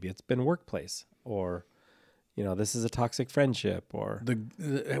maybe it's been workplace, or, you know, this is a toxic friendship, or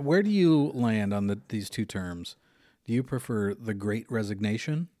where do you land on these two terms? Do you prefer the Great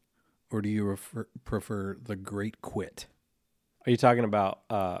Resignation, or do you prefer the Great Quit? Are you talking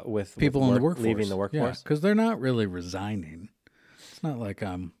about with people in the workforce leaving the workforce? Because they're not really resigning. It's not like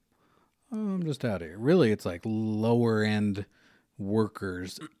I'm just out here. Really, it's like lower end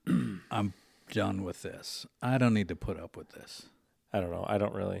workers. I'm done with this. I don't need to put up with this. I don't know. I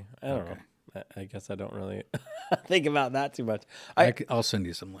don't know. I guess I don't really think about that too much. I'll send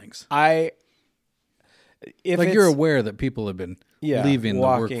you some links. If like, you're aware that people have been leaving the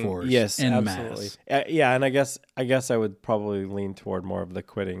workforce, yes, en absolutely. masse. And I guess I would probably lean toward more of the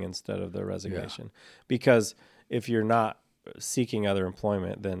quitting instead of the resignation, because if you're not seeking other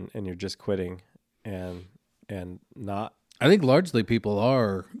employment, and you're just quitting and not. I think largely people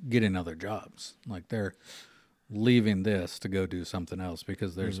are getting other jobs. Like, they're leaving this to go do something else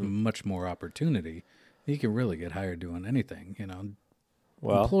because there's much more opportunity. You can really get hired doing anything, you know.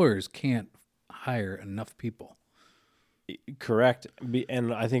 Well, employers can't hire enough people. Correct.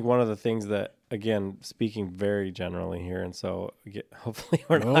 And I think one of the things that, again, speaking very generally here, and so hopefully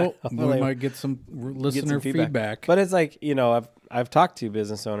we might get some listener feedback. But it's like, you know, I've talked to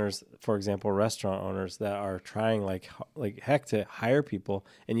business owners, for example, restaurant owners, that are trying like heck to hire people,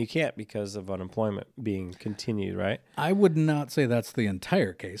 and you can't because of unemployment being continued, right? I would not say that's the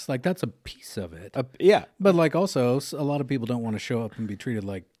entire case. Like, that's a piece of it. Yeah. But like, also, a lot of people don't want to show up and be treated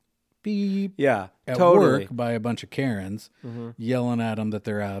like beep at totally. work by a bunch of Karens yelling at them that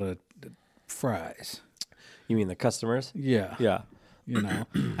they're out of fries. You mean the customers? Yeah. Yeah. You know,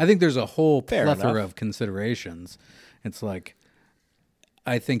 I think there's a whole plethora of considerations. It's like,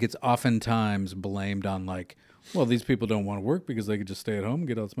 I think it's oftentimes blamed on like, well, these people don't want to work because they could just stay at home and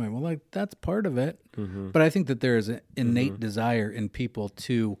get all this money. Well, like, that's part of it. But I think that there is an innate desire in people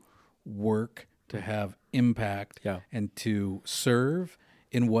to work, to have impact, and to serve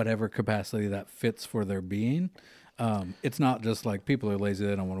in whatever capacity that fits for their being. It's not just like people are lazy,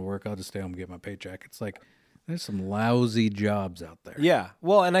 they don't want to work, I'll just stay home and get my paycheck. It's like, there's some lousy jobs out there. Yeah.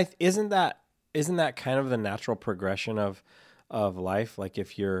 Well, and isn't that kind of the natural progression of life? Like,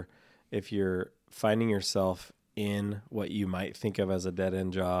 if you're finding yourself in what you might think of as a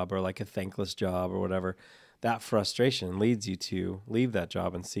dead-end job, or like a thankless job or whatever, that frustration leads you to leave that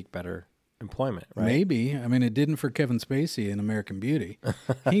job and seek better employment, right? Maybe. I mean, it didn't for Kevin Spacey in American Beauty.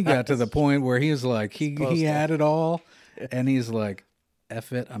 He got to the point where he was like, he had it all, and he's like,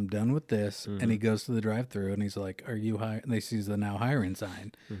 F it, I'm done with this. And he goes to the drive-thru and he's like, are you hiring? And they see the now hiring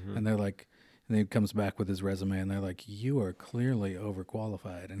sign, and they're like, and he comes back with his resume and they're like, you are clearly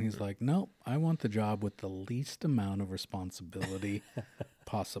overqualified. And he's like, no, I want the job with the least amount of responsibility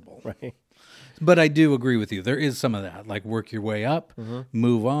possible. Right. But I do agree with you. There is some of that, like, work your way up,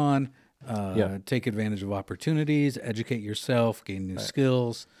 move on, take advantage of opportunities, educate yourself, gain new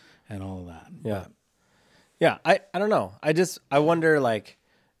skills, and all of that. Yeah. But, yeah. I don't know. I wonder, like,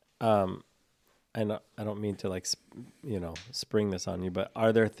 I don't mean to, like, spring this on you, but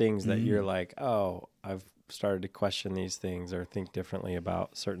are there things that you're like, oh, I've started to question these things or think differently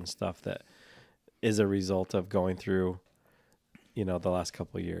about certain stuff that is a result of going through, you know, the last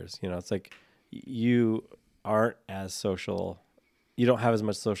couple of years? You know, it's like you aren't as social. You don't have as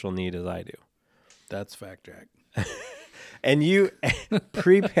much social need as I do. That's fact, Jack. And you,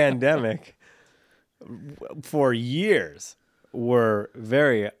 pre-pandemic, for years, were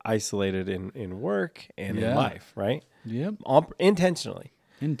very isolated in work and in life, right? Yep. Intentionally.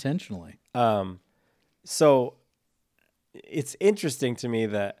 So it's interesting to me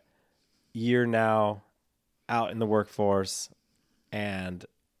that you're now out in the workforce, and,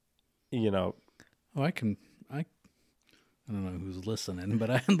 you know. Oh, I don't know who's listening, but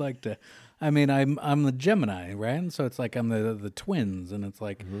I'd like to. I mean, I'm the Gemini, right? And so it's like I'm the twins, and it's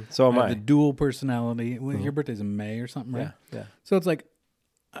like so am I. The dual personality. Well, your birthday's in May or something, right? Yeah. So it's like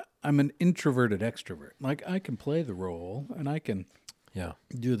I'm an introverted extrovert. Like, I can play the role, and I can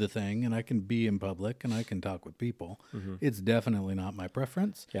do the thing, and I can be in public, and I can talk with people. It's definitely not my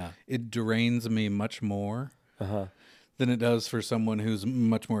preference. Yeah, it drains me much more than it does for someone who's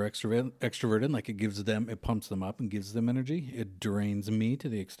much more extroverted. Like, it pumps them up and gives them energy. It drains me to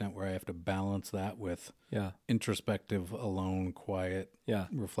the extent where I have to balance that with introspective, alone, quiet,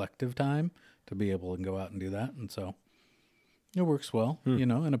 reflective time to be able to go out and do that. And so it works well. You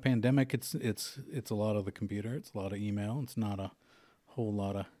know, in a pandemic, it's a lot of the computer. It's a lot of email. It's not a whole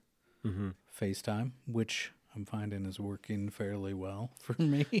lot of FaceTime, which I'm finding is working fairly well for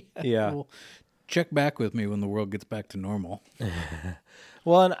me. Yeah. Well, check back with me when the world gets back to normal.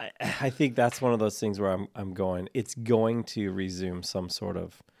 Well, and I think that's one of those things where I'm going. It's going to resume some sort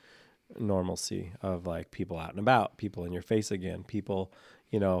of normalcy of like people out and about, people in your face again, people.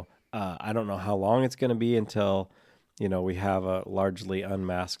 I don't know how long it's going to be until we have a largely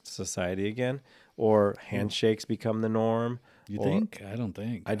unmasked society again, or handshakes become the norm. You think? I don't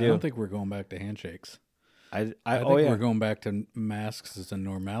think. I do. I don't think we're going back to handshakes. I think we're going back to masks as a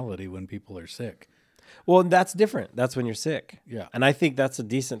normality when people are sick. Well, that's different. That's when you're sick. Yeah. And I think that's a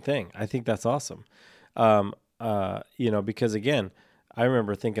decent thing. I think that's awesome. Because again, I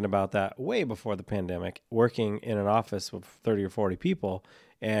remember thinking about that way before the pandemic, working in an office with 30 or 40 people,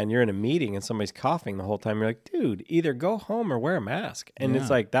 and you're in a meeting and somebody's coughing the whole time. You're like, dude, either go home or wear a mask. And it's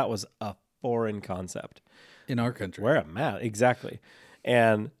like, that was a foreign concept. In our country. Wear a mask. Exactly.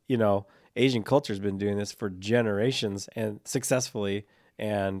 And, Asian culture has been doing this for generations and successfully.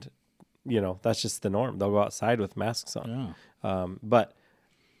 And, that's just the norm. They'll go outside with masks on. Yeah. But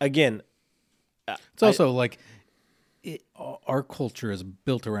again, it's also our culture is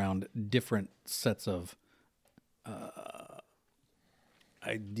built around different sets of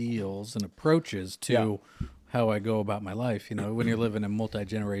ideals and approaches to how I go about my life. When you're living in a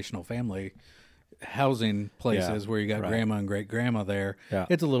multi-generational family, housing places where you got grandma and great grandma there,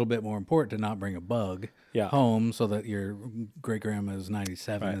 it's a little bit more important to not bring a bug home so that your great grandma is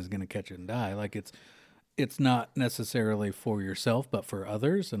 97 is going to catch it and die. Like it's not necessarily for yourself, but for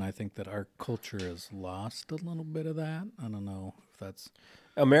others. And I think that our culture has lost a little bit of that. I don't know if that's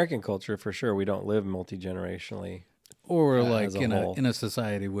American culture for sure. We don't live multi-generationally, or like in a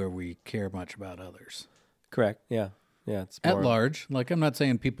society where we care much about others. Correct. Yeah. Yeah, it's more at large. Like, I'm not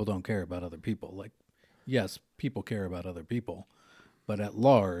saying people don't care about other people. Like, yes, people care about other people, but at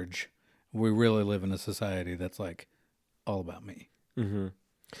large, we really live in a society that's like all about me. Mm-hmm.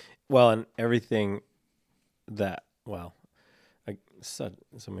 Well, and everything that so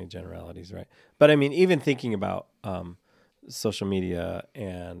many generalities, right? But I mean, even thinking about social media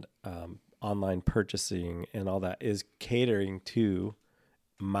and online purchasing and all that is catering to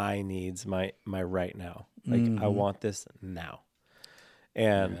my needs, my right now. Like I want this now.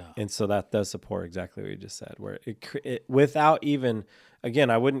 And so that does support exactly what you just said, where it without even, again,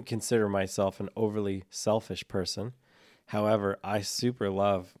 I wouldn't consider myself an overly selfish person. However, I super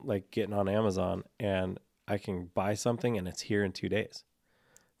love like getting on Amazon and I can buy something and it's here in 2 days.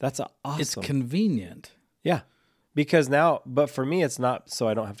 That's awesome. It's convenient. Yeah. Because now, but for me, it's not so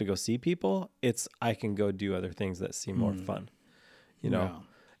I don't have to go see people. It's I can go do other things that seem more fun,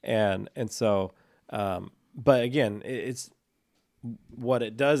 And so, but again, it's what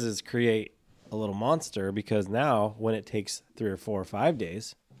it does is create a little monster, because now when it takes 3 or 4 or 5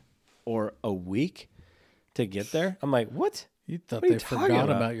 days or a week to get there, I'm like, what? You thought they forgot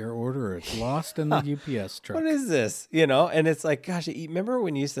about your order. It's lost in the UPS truck. What is this? And it's like, gosh, remember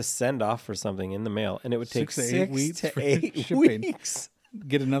when you used to send off for something in the mail and it would take 6 to 8 weeks?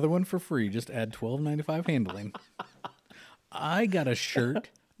 Get another one for free. Just add $12.95 handling. I got a shirt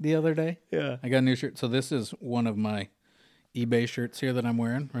the other day. Yeah. I got a new shirt. So this is one of my eBay shirts here that I'm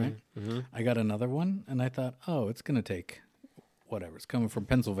wearing, right? Mm-hmm. I got another one, and I thought, it's going to take whatever. It's coming from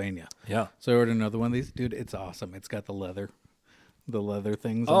Pennsylvania. Yeah. So I ordered another one of these. Dude, it's awesome. It's got the leather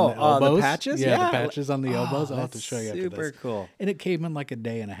things on the elbows. The patches? Yeah, the patches on the elbows. I'll have to show you after this. Super cool. And it came in like a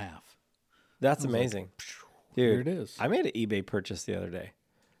day and a half. That's amazing. Like, dude, here it is. I made an eBay purchase the other day.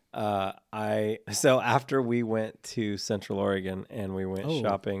 So after we went to Central Oregon and we went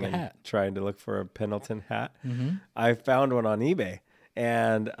shopping and trying to look for a Pendleton hat, I found one on eBay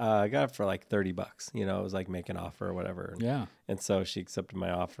and I got it for like $30. It was like make an offer or whatever. And so she accepted my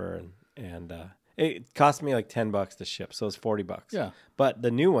offer and it cost me like $10 to ship. So it's $40. Yeah. But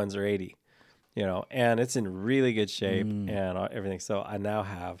the new ones are $80, and it's in really good shape and everything. So I now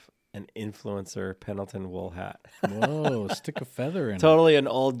have an influencer Pendleton wool hat. Whoa, stick a feather in Totally an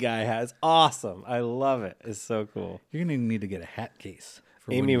old guy hat. It's awesome. I love it. It's so cool. You're going to need to get a hat case.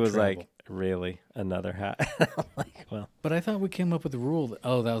 Amy was like, really? Another hat? I'm like, well. But I thought we came up with a rule that,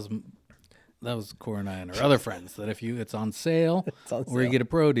 that was Cora and I and our other friends, that if it's on sale or you get a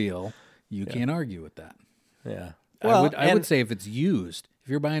pro deal, you can't argue with that. Yeah. Well, I would say if it's used, if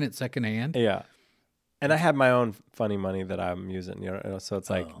you're buying it secondhand. Yeah. And I have my own funny money that I'm using, so it's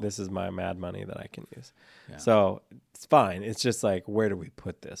like, this is my mad money that I can use. Yeah. So it's fine. It's just like, where do we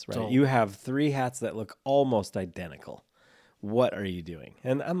put this, right? So, you have 3 hats that look almost identical. what are you doing?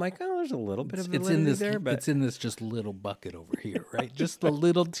 And I'm like, oh, there's a little bit of validity It's in this. there, but It's in this just little bucket over here, right? Just a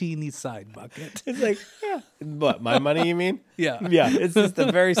little teeny side bucket. it's like, yeah, what, my money, you mean? Yeah. Yeah, it's just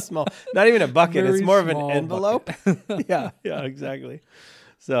a very small, not even a bucket. It's Very more of an small envelope. Yeah, exactly.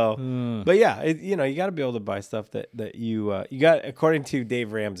 So, but yeah, you got to be able to buy stuff that you got, according to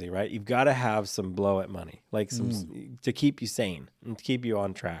Dave Ramsey, right? You've got to have some blow at money, like some to keep you sane and to keep you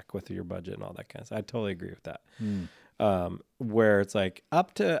on track with your budget and all that kind of stuff. I totally agree with that. Where it's like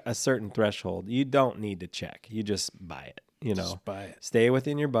up to a certain threshold, you don't need to check. You just buy it, Just buy it. stay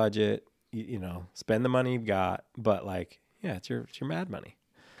within your budget, spend the money you've got, but like, yeah, it's your mad money.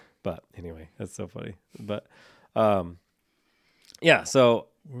 But anyway, that's so funny. But, yeah, so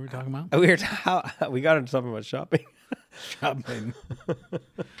What were we talking about? we got into something about shopping. Shopping.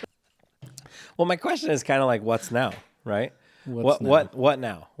 Well, my question is kind of like, what's now, right? What's What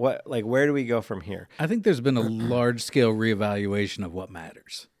now? What, like, where do we go from here? I think there's been a large scale reevaluation of what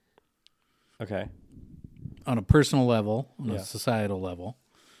matters Okay. on a personal level, on Yeah. a societal level.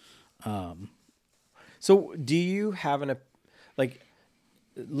 So do you have like,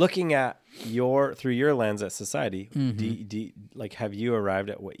 looking at through your lens at society, like, have you arrived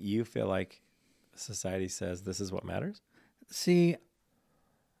at what you feel like society says this is what matters? See,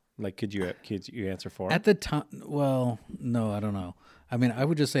 Like, could you answer for at the time, well, no, I don't know. I mean, I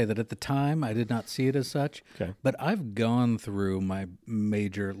would just say that at the time, I did not see it as such. Okay. But I've gone through my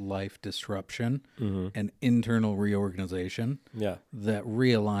major life disruption and internal reorganization Yeah. that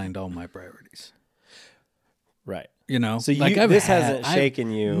realigned all my priorities. Right. You know, So like this hasn't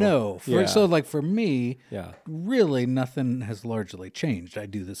shaken you. No. Yeah. So, like, for me, Yeah. really nothing has largely changed. I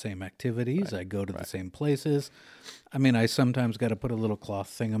do the same activities. I go to the same places. I mean, I sometimes got to put a little cloth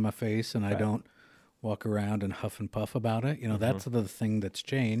thing on my face, and I don't walk around and huff and puff about it. You know, that's the thing that's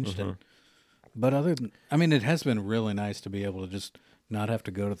changed. But other than, I mean, it has been really nice to be able to just not have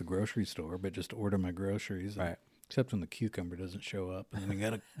to go to the grocery store, but just order my groceries. Right. Except when the cucumber doesn't show up, and then you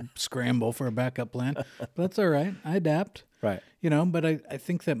got to scramble for a backup plan. But that's all right. I adapt. Right. You know, but I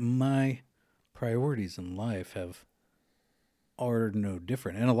think that my priorities in life are no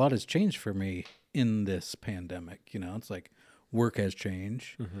different. And a lot has changed for me in this pandemic. You know, it's like work has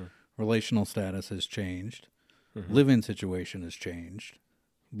changed, relational status has changed, living situation has changed.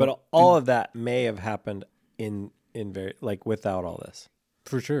 But all of that may have happened in very, like, without all this.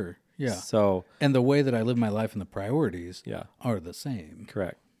 For sure. Yeah. So, And the way that I live my life and the priorities yeah, are the same.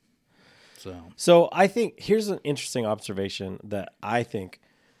 correct. So, So I think here's an interesting observation that I think,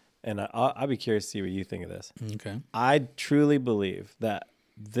 and I'll be curious to see what you think of this. okay. I truly believe that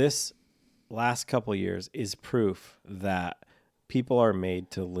this last couple years is proof that people are made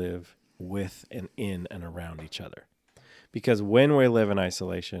to live with and in and around each other. Because when we live in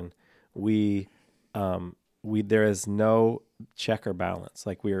isolation, there is no check or balance.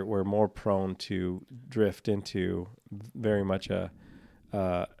 Like, we're more prone to drift into very much a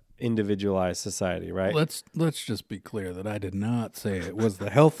individualized society, right? Let's just be clear that I did not say it was the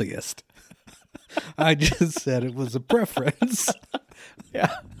healthiest. I just said it was a preference.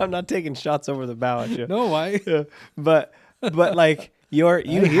 Yeah, I'm not taking shots over the bow at you. No, Yeah. But like, you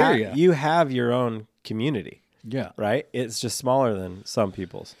hear ya. you have your own community, Yeah. right? It's just smaller than some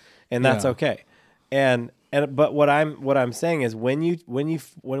people's, and that's Yeah. okay. But what I'm saying is, when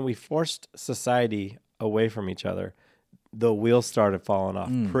we forced society away from each other, the wheels started falling off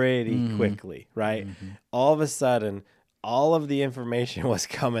pretty quickly, right? All of a sudden, all of the information was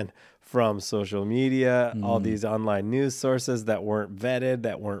coming from social media, all these online news sources that weren't vetted,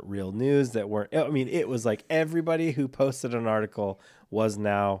 that weren't real news, it was like everybody who posted an article was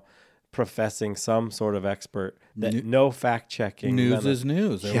now professing some sort of expert, that no fact checking. News is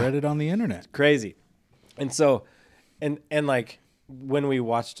news. I read it on the internet. Crazy. And so, and like,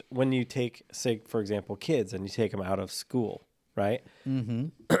 when you take, say, for example, kids, and you take them out of school, right?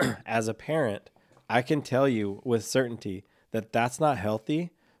 As a parent, I can tell you with certainty that that's not healthy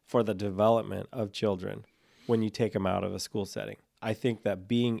for the development of children when you take them out of a school setting. I think that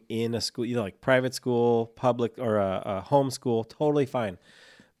being in a school, like private school, public, or a home school, totally fine.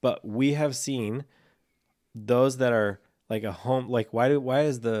 But we have seen those that are like a home, like, why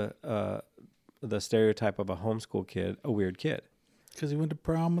is the stereotype of a homeschool kid a weird kid? Because he went to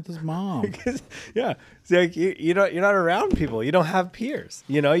prom with his mom. Yeah, it's like you're not around people. You don't have peers.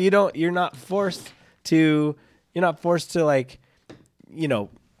 You're not forced to like,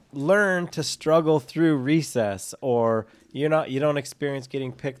 learn to struggle through recess, or you don't experience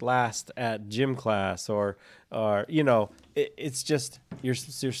getting picked last at gym class, or it's just your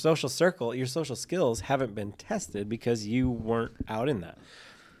social circle, your social skills haven't been tested because you weren't out in that.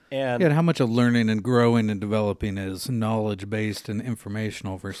 And Yeah, how much of learning and growing and developing is knowledge-based and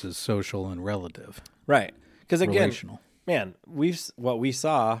informational versus social and relative, right. Because again, relational. man, what we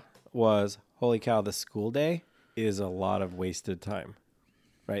saw was, holy cow, the school day is a lot of wasted time.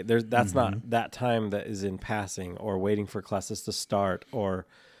 Right? That's not that time that is in passing or waiting for classes to start, or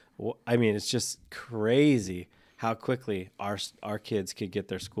I mean, it's just crazy how quickly our kids could get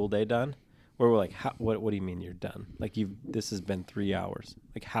their school day done. Where we're like, what do you mean you're done? Like this has been 3 hours.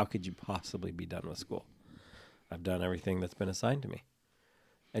 Like, how could you possibly be done with school? I've done everything that's been assigned to me.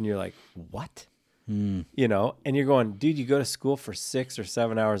 And you're like, what? You know, and you're going, dude, you go to school for 6 or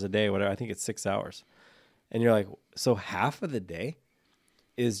 7 hours a day, whatever. I think it's 6 hours. And you're like, so half of the day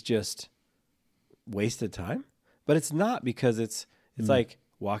is just wasted time? But it's not, because it's like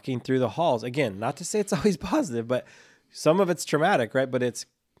walking through the halls. Again, not to say it's always positive, but some of it's traumatic, right? But it's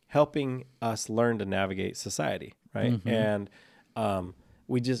helping us learn to navigate society, right? And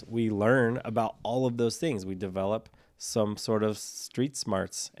we learn about all of those things. We develop some sort of street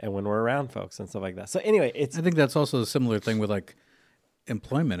smarts, and when we're around folks and stuff like that. So anyway, I think that's also a similar thing with like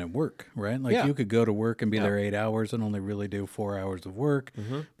employment and work, right? Like you could go to work and be there 8 hours and only really do 4 hours of work,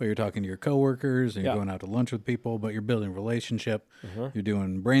 but you're talking to your coworkers and you're going out to lunch with people, but you're building a relationship. You're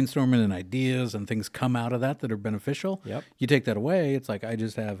doing brainstorming and ideas, and things come out of that are beneficial. You take that away, it's like, I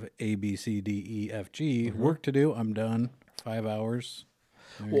just have A, B, C, D, E, F, G work to do. I'm done. 5 hours.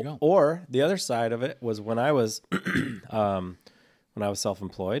 There you go. Or the other side of it was when I was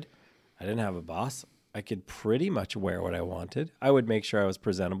self-employed, I didn't have a boss. I could pretty much wear what I wanted. I would make sure I was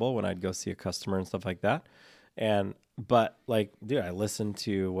presentable when I'd go see a customer and stuff like that. But like, dude, I listened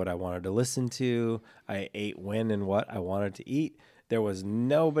to what I wanted to listen to. I ate when and what I wanted to eat. There was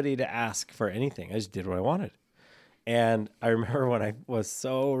nobody to ask for anything. I just did what I wanted. And I remember when I was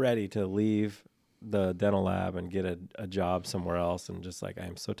so ready to leave the dental lab and get a job somewhere else, and just like, I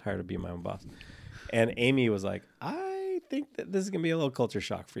am so tired of being my own boss. And Amy was like, I think that this is going to be a little culture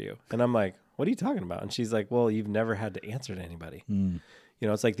shock for you. And I'm like, what are you talking about? And she's like, well, you've never had to answer to anybody. You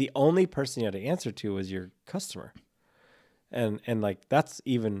know, it's like the only person you had to answer to was your customer. And like, that's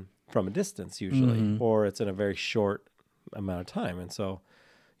even from a distance usually, or it's in a very short amount of time. And so,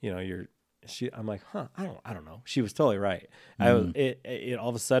 you know, I'm like, I don't know. She was totally right. It all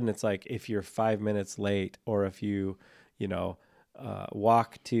of a sudden, it's like, if you're 5 minutes late, or if you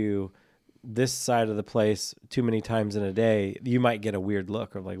walk to this side of the place too many times in a day, you might get a weird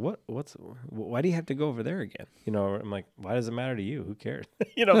look of like, why do you have to go over there again? You know, I'm like, why does it matter to you? Who cares?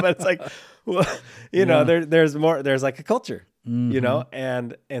 You know, but it's like, well, you know, there's more, there's like a culture, you know?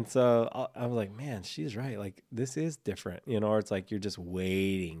 And so I was like, man, she's right. Like, this is different, you know, or it's like, you're just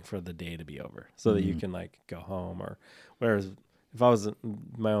waiting for the day to be over so that you can like go home. Or whereas if I was in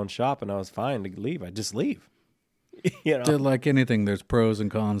my own shop and I was fine to leave, I'd just leave. You know, like anything, there's pros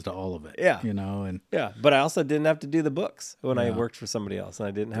and cons to all of it. Yeah, you know, and but I also didn't have to do the books when I worked for somebody else, and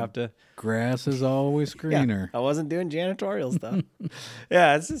I didn't have to. Grass is always greener. I wasn't doing janitorial stuff.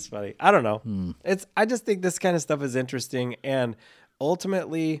 Yeah, it's just funny. I don't know. I just think this kind of stuff is interesting, and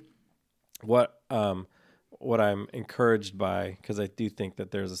ultimately, what I'm encouraged by, because I do think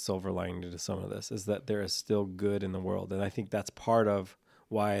that there's a silver lining to some of this, is that there is still good in the world, and I think that's part of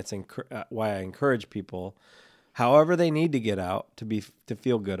why why I encourage people, however they need to get out to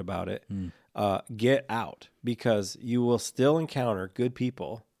feel good about it, get out, because you will still encounter good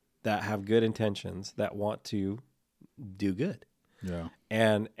people that have good intentions that want to do good. Yeah.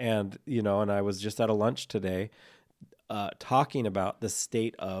 And you know, and I was just at a lunch today talking about the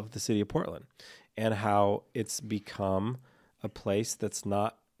state of the city of Portland and how it's become a place that's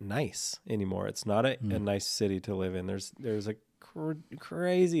not nice anymore. It's not a nice city to live in. There's a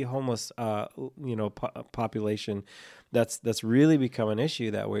crazy homeless population that's really become an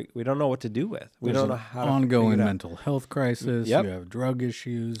issue that we don't know what to do with. We don't know how to ongoing mental health crisis. Yep. You have drug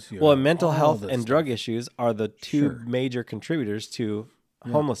issues. Mental health and drug issues are the two major contributors to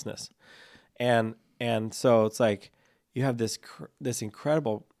homelessness. And so it's like you have this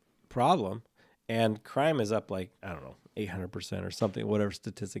incredible problem, and crime is up like, I don't know, 800% or something, whatever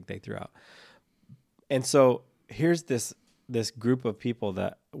statistic they threw out. And so here's this group of people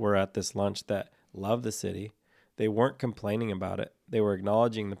that were at this lunch that love the city. They weren't complaining about it. They were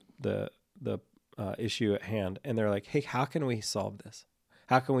acknowledging the issue at hand. And they're like, hey, how can we solve this?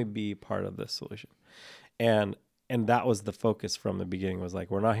 How can we be part of this solution? And that was the focus from the beginning, was like,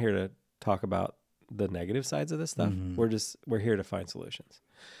 we're not here to talk about the negative sides of this stuff. We're here to find solutions.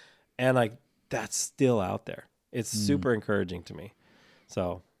 And like, that's still out there. It's super encouraging to me.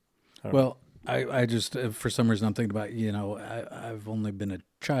 So, I just, for some reason, I'm thinking about, I've only been a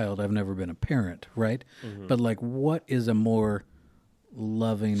child. I've never been a parent, right? But like, what is a more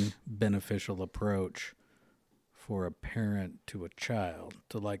loving, beneficial approach for a parent to a child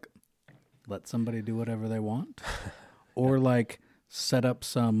to like let somebody do whatever they want or like set up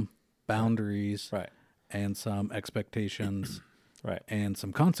some boundaries Right. and some expectations Right. and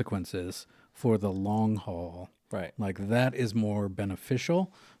some consequences for the long haul. Right. Like that is more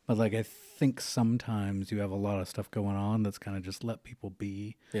beneficial, but like I think sometimes you have a lot of stuff going on that's kind of just let people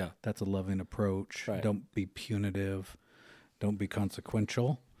be. Yeah. That's a loving approach. Right. Don't be punitive. Don't be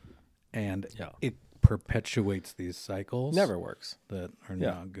consequential. And Yeah. it perpetuates these cycles. Never works. That are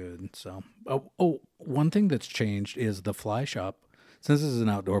Yeah. not good. So, one thing that's changed is the fly shop. Since this is an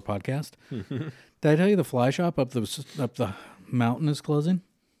outdoor podcast, did I tell you the fly shop up the mountain is closing?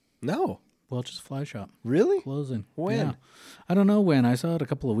 No. Welch's Fly Shop. Really? Closing. When? Yeah. I don't know when. I saw it a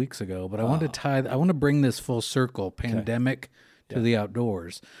couple of weeks ago, but I want to bring this full circle, pandemic to the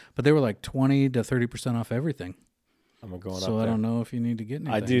outdoors. But they were like 20 to 30% off everything. I'm going up So there. I don't know if you need to get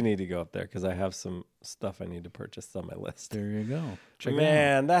anything. I do need to go up there because I have some stuff I need to purchase on my list. There you go. Check it out.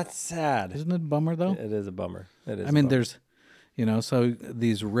 Man, that's sad. Isn't it a bummer though? It is a bummer. It is. I mean, there's, so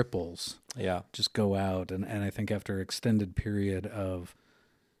these ripples yeah. just go out. And I think after an extended period of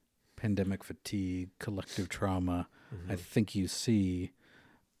pandemic fatigue, collective trauma, I think you see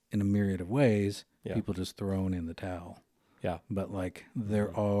in a myriad of ways, people just throwing in the towel. Yeah. But like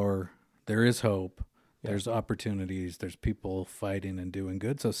there is hope. There's opportunities. There's people fighting and doing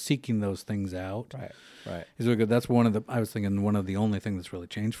good. So seeking those things out Right. is really good. That's one of the only thing that's really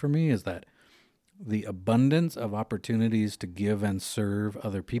changed for me is that the abundance of opportunities to give and serve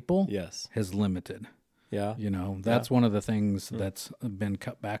other people Yes. has limited. Yeah. That's one of the things that's been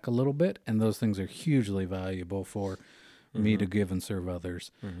cut back a little bit. And those things are hugely valuable for me to give and serve others,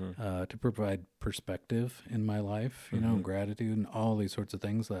 to provide perspective in my life, gratitude and all these sorts of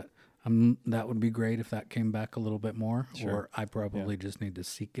things that would be great if that came back a little bit more, or I probably just need to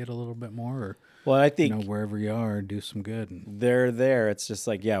seek it a little bit more, or, well, I think wherever you are, do some good. They're there. It's just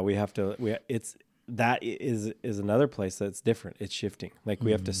like, that is another place that's different. It's shifting. Like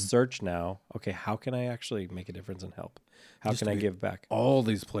we have to search now. Okay, how can I actually make a difference and help? How can I give back? All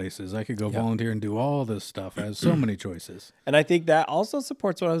these places. I could go volunteer and do all this stuff. I have so many choices. And I think that also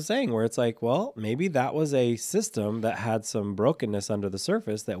supports what I was saying, where it's like, well, maybe that was a system that had some brokenness under the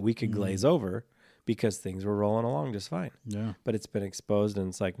surface that we could glaze over because things were rolling along just fine. Yeah. But it's been exposed and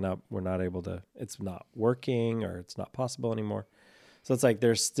it's like, no, we're not able to, it's not working or it's not possible anymore. So it's like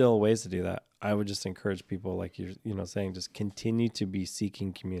there's still ways to do that. I would just encourage people, like you're saying, just continue to be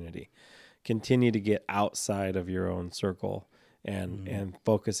seeking community, continue to get outside of your own circle and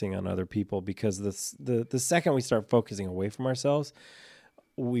focusing on other people, because the second we start focusing away from ourselves,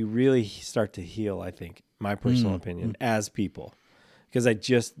 we really start to heal, I think, my personal opinion, as people, because I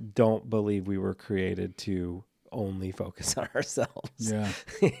just don't believe we were created to only focus on ourselves. Yeah.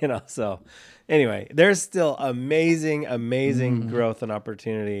 So anyway, there's still amazing growth and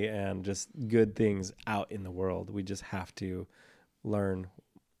opportunity and just good things out in the world. We just have to learn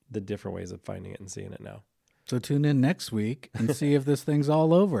the different ways of finding it and seeing it now. So tune in next week and see if this thing's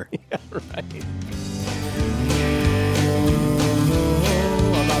all over. Yeah, right.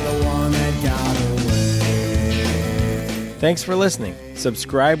 Thanks for listening.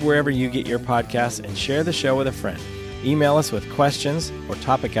 Subscribe wherever you get your podcasts and share the show with a friend. Email us with questions or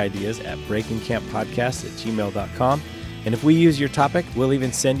topic ideas at breakingcamppodcast@gmail.com. And if we use your topic, we'll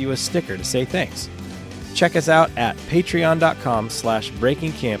even send you a sticker to say thanks. Check us out at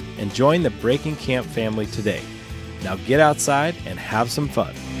patreon.com/breakingcamp and join the Breaking Camp family today. Now get outside and have some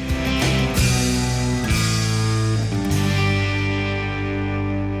fun.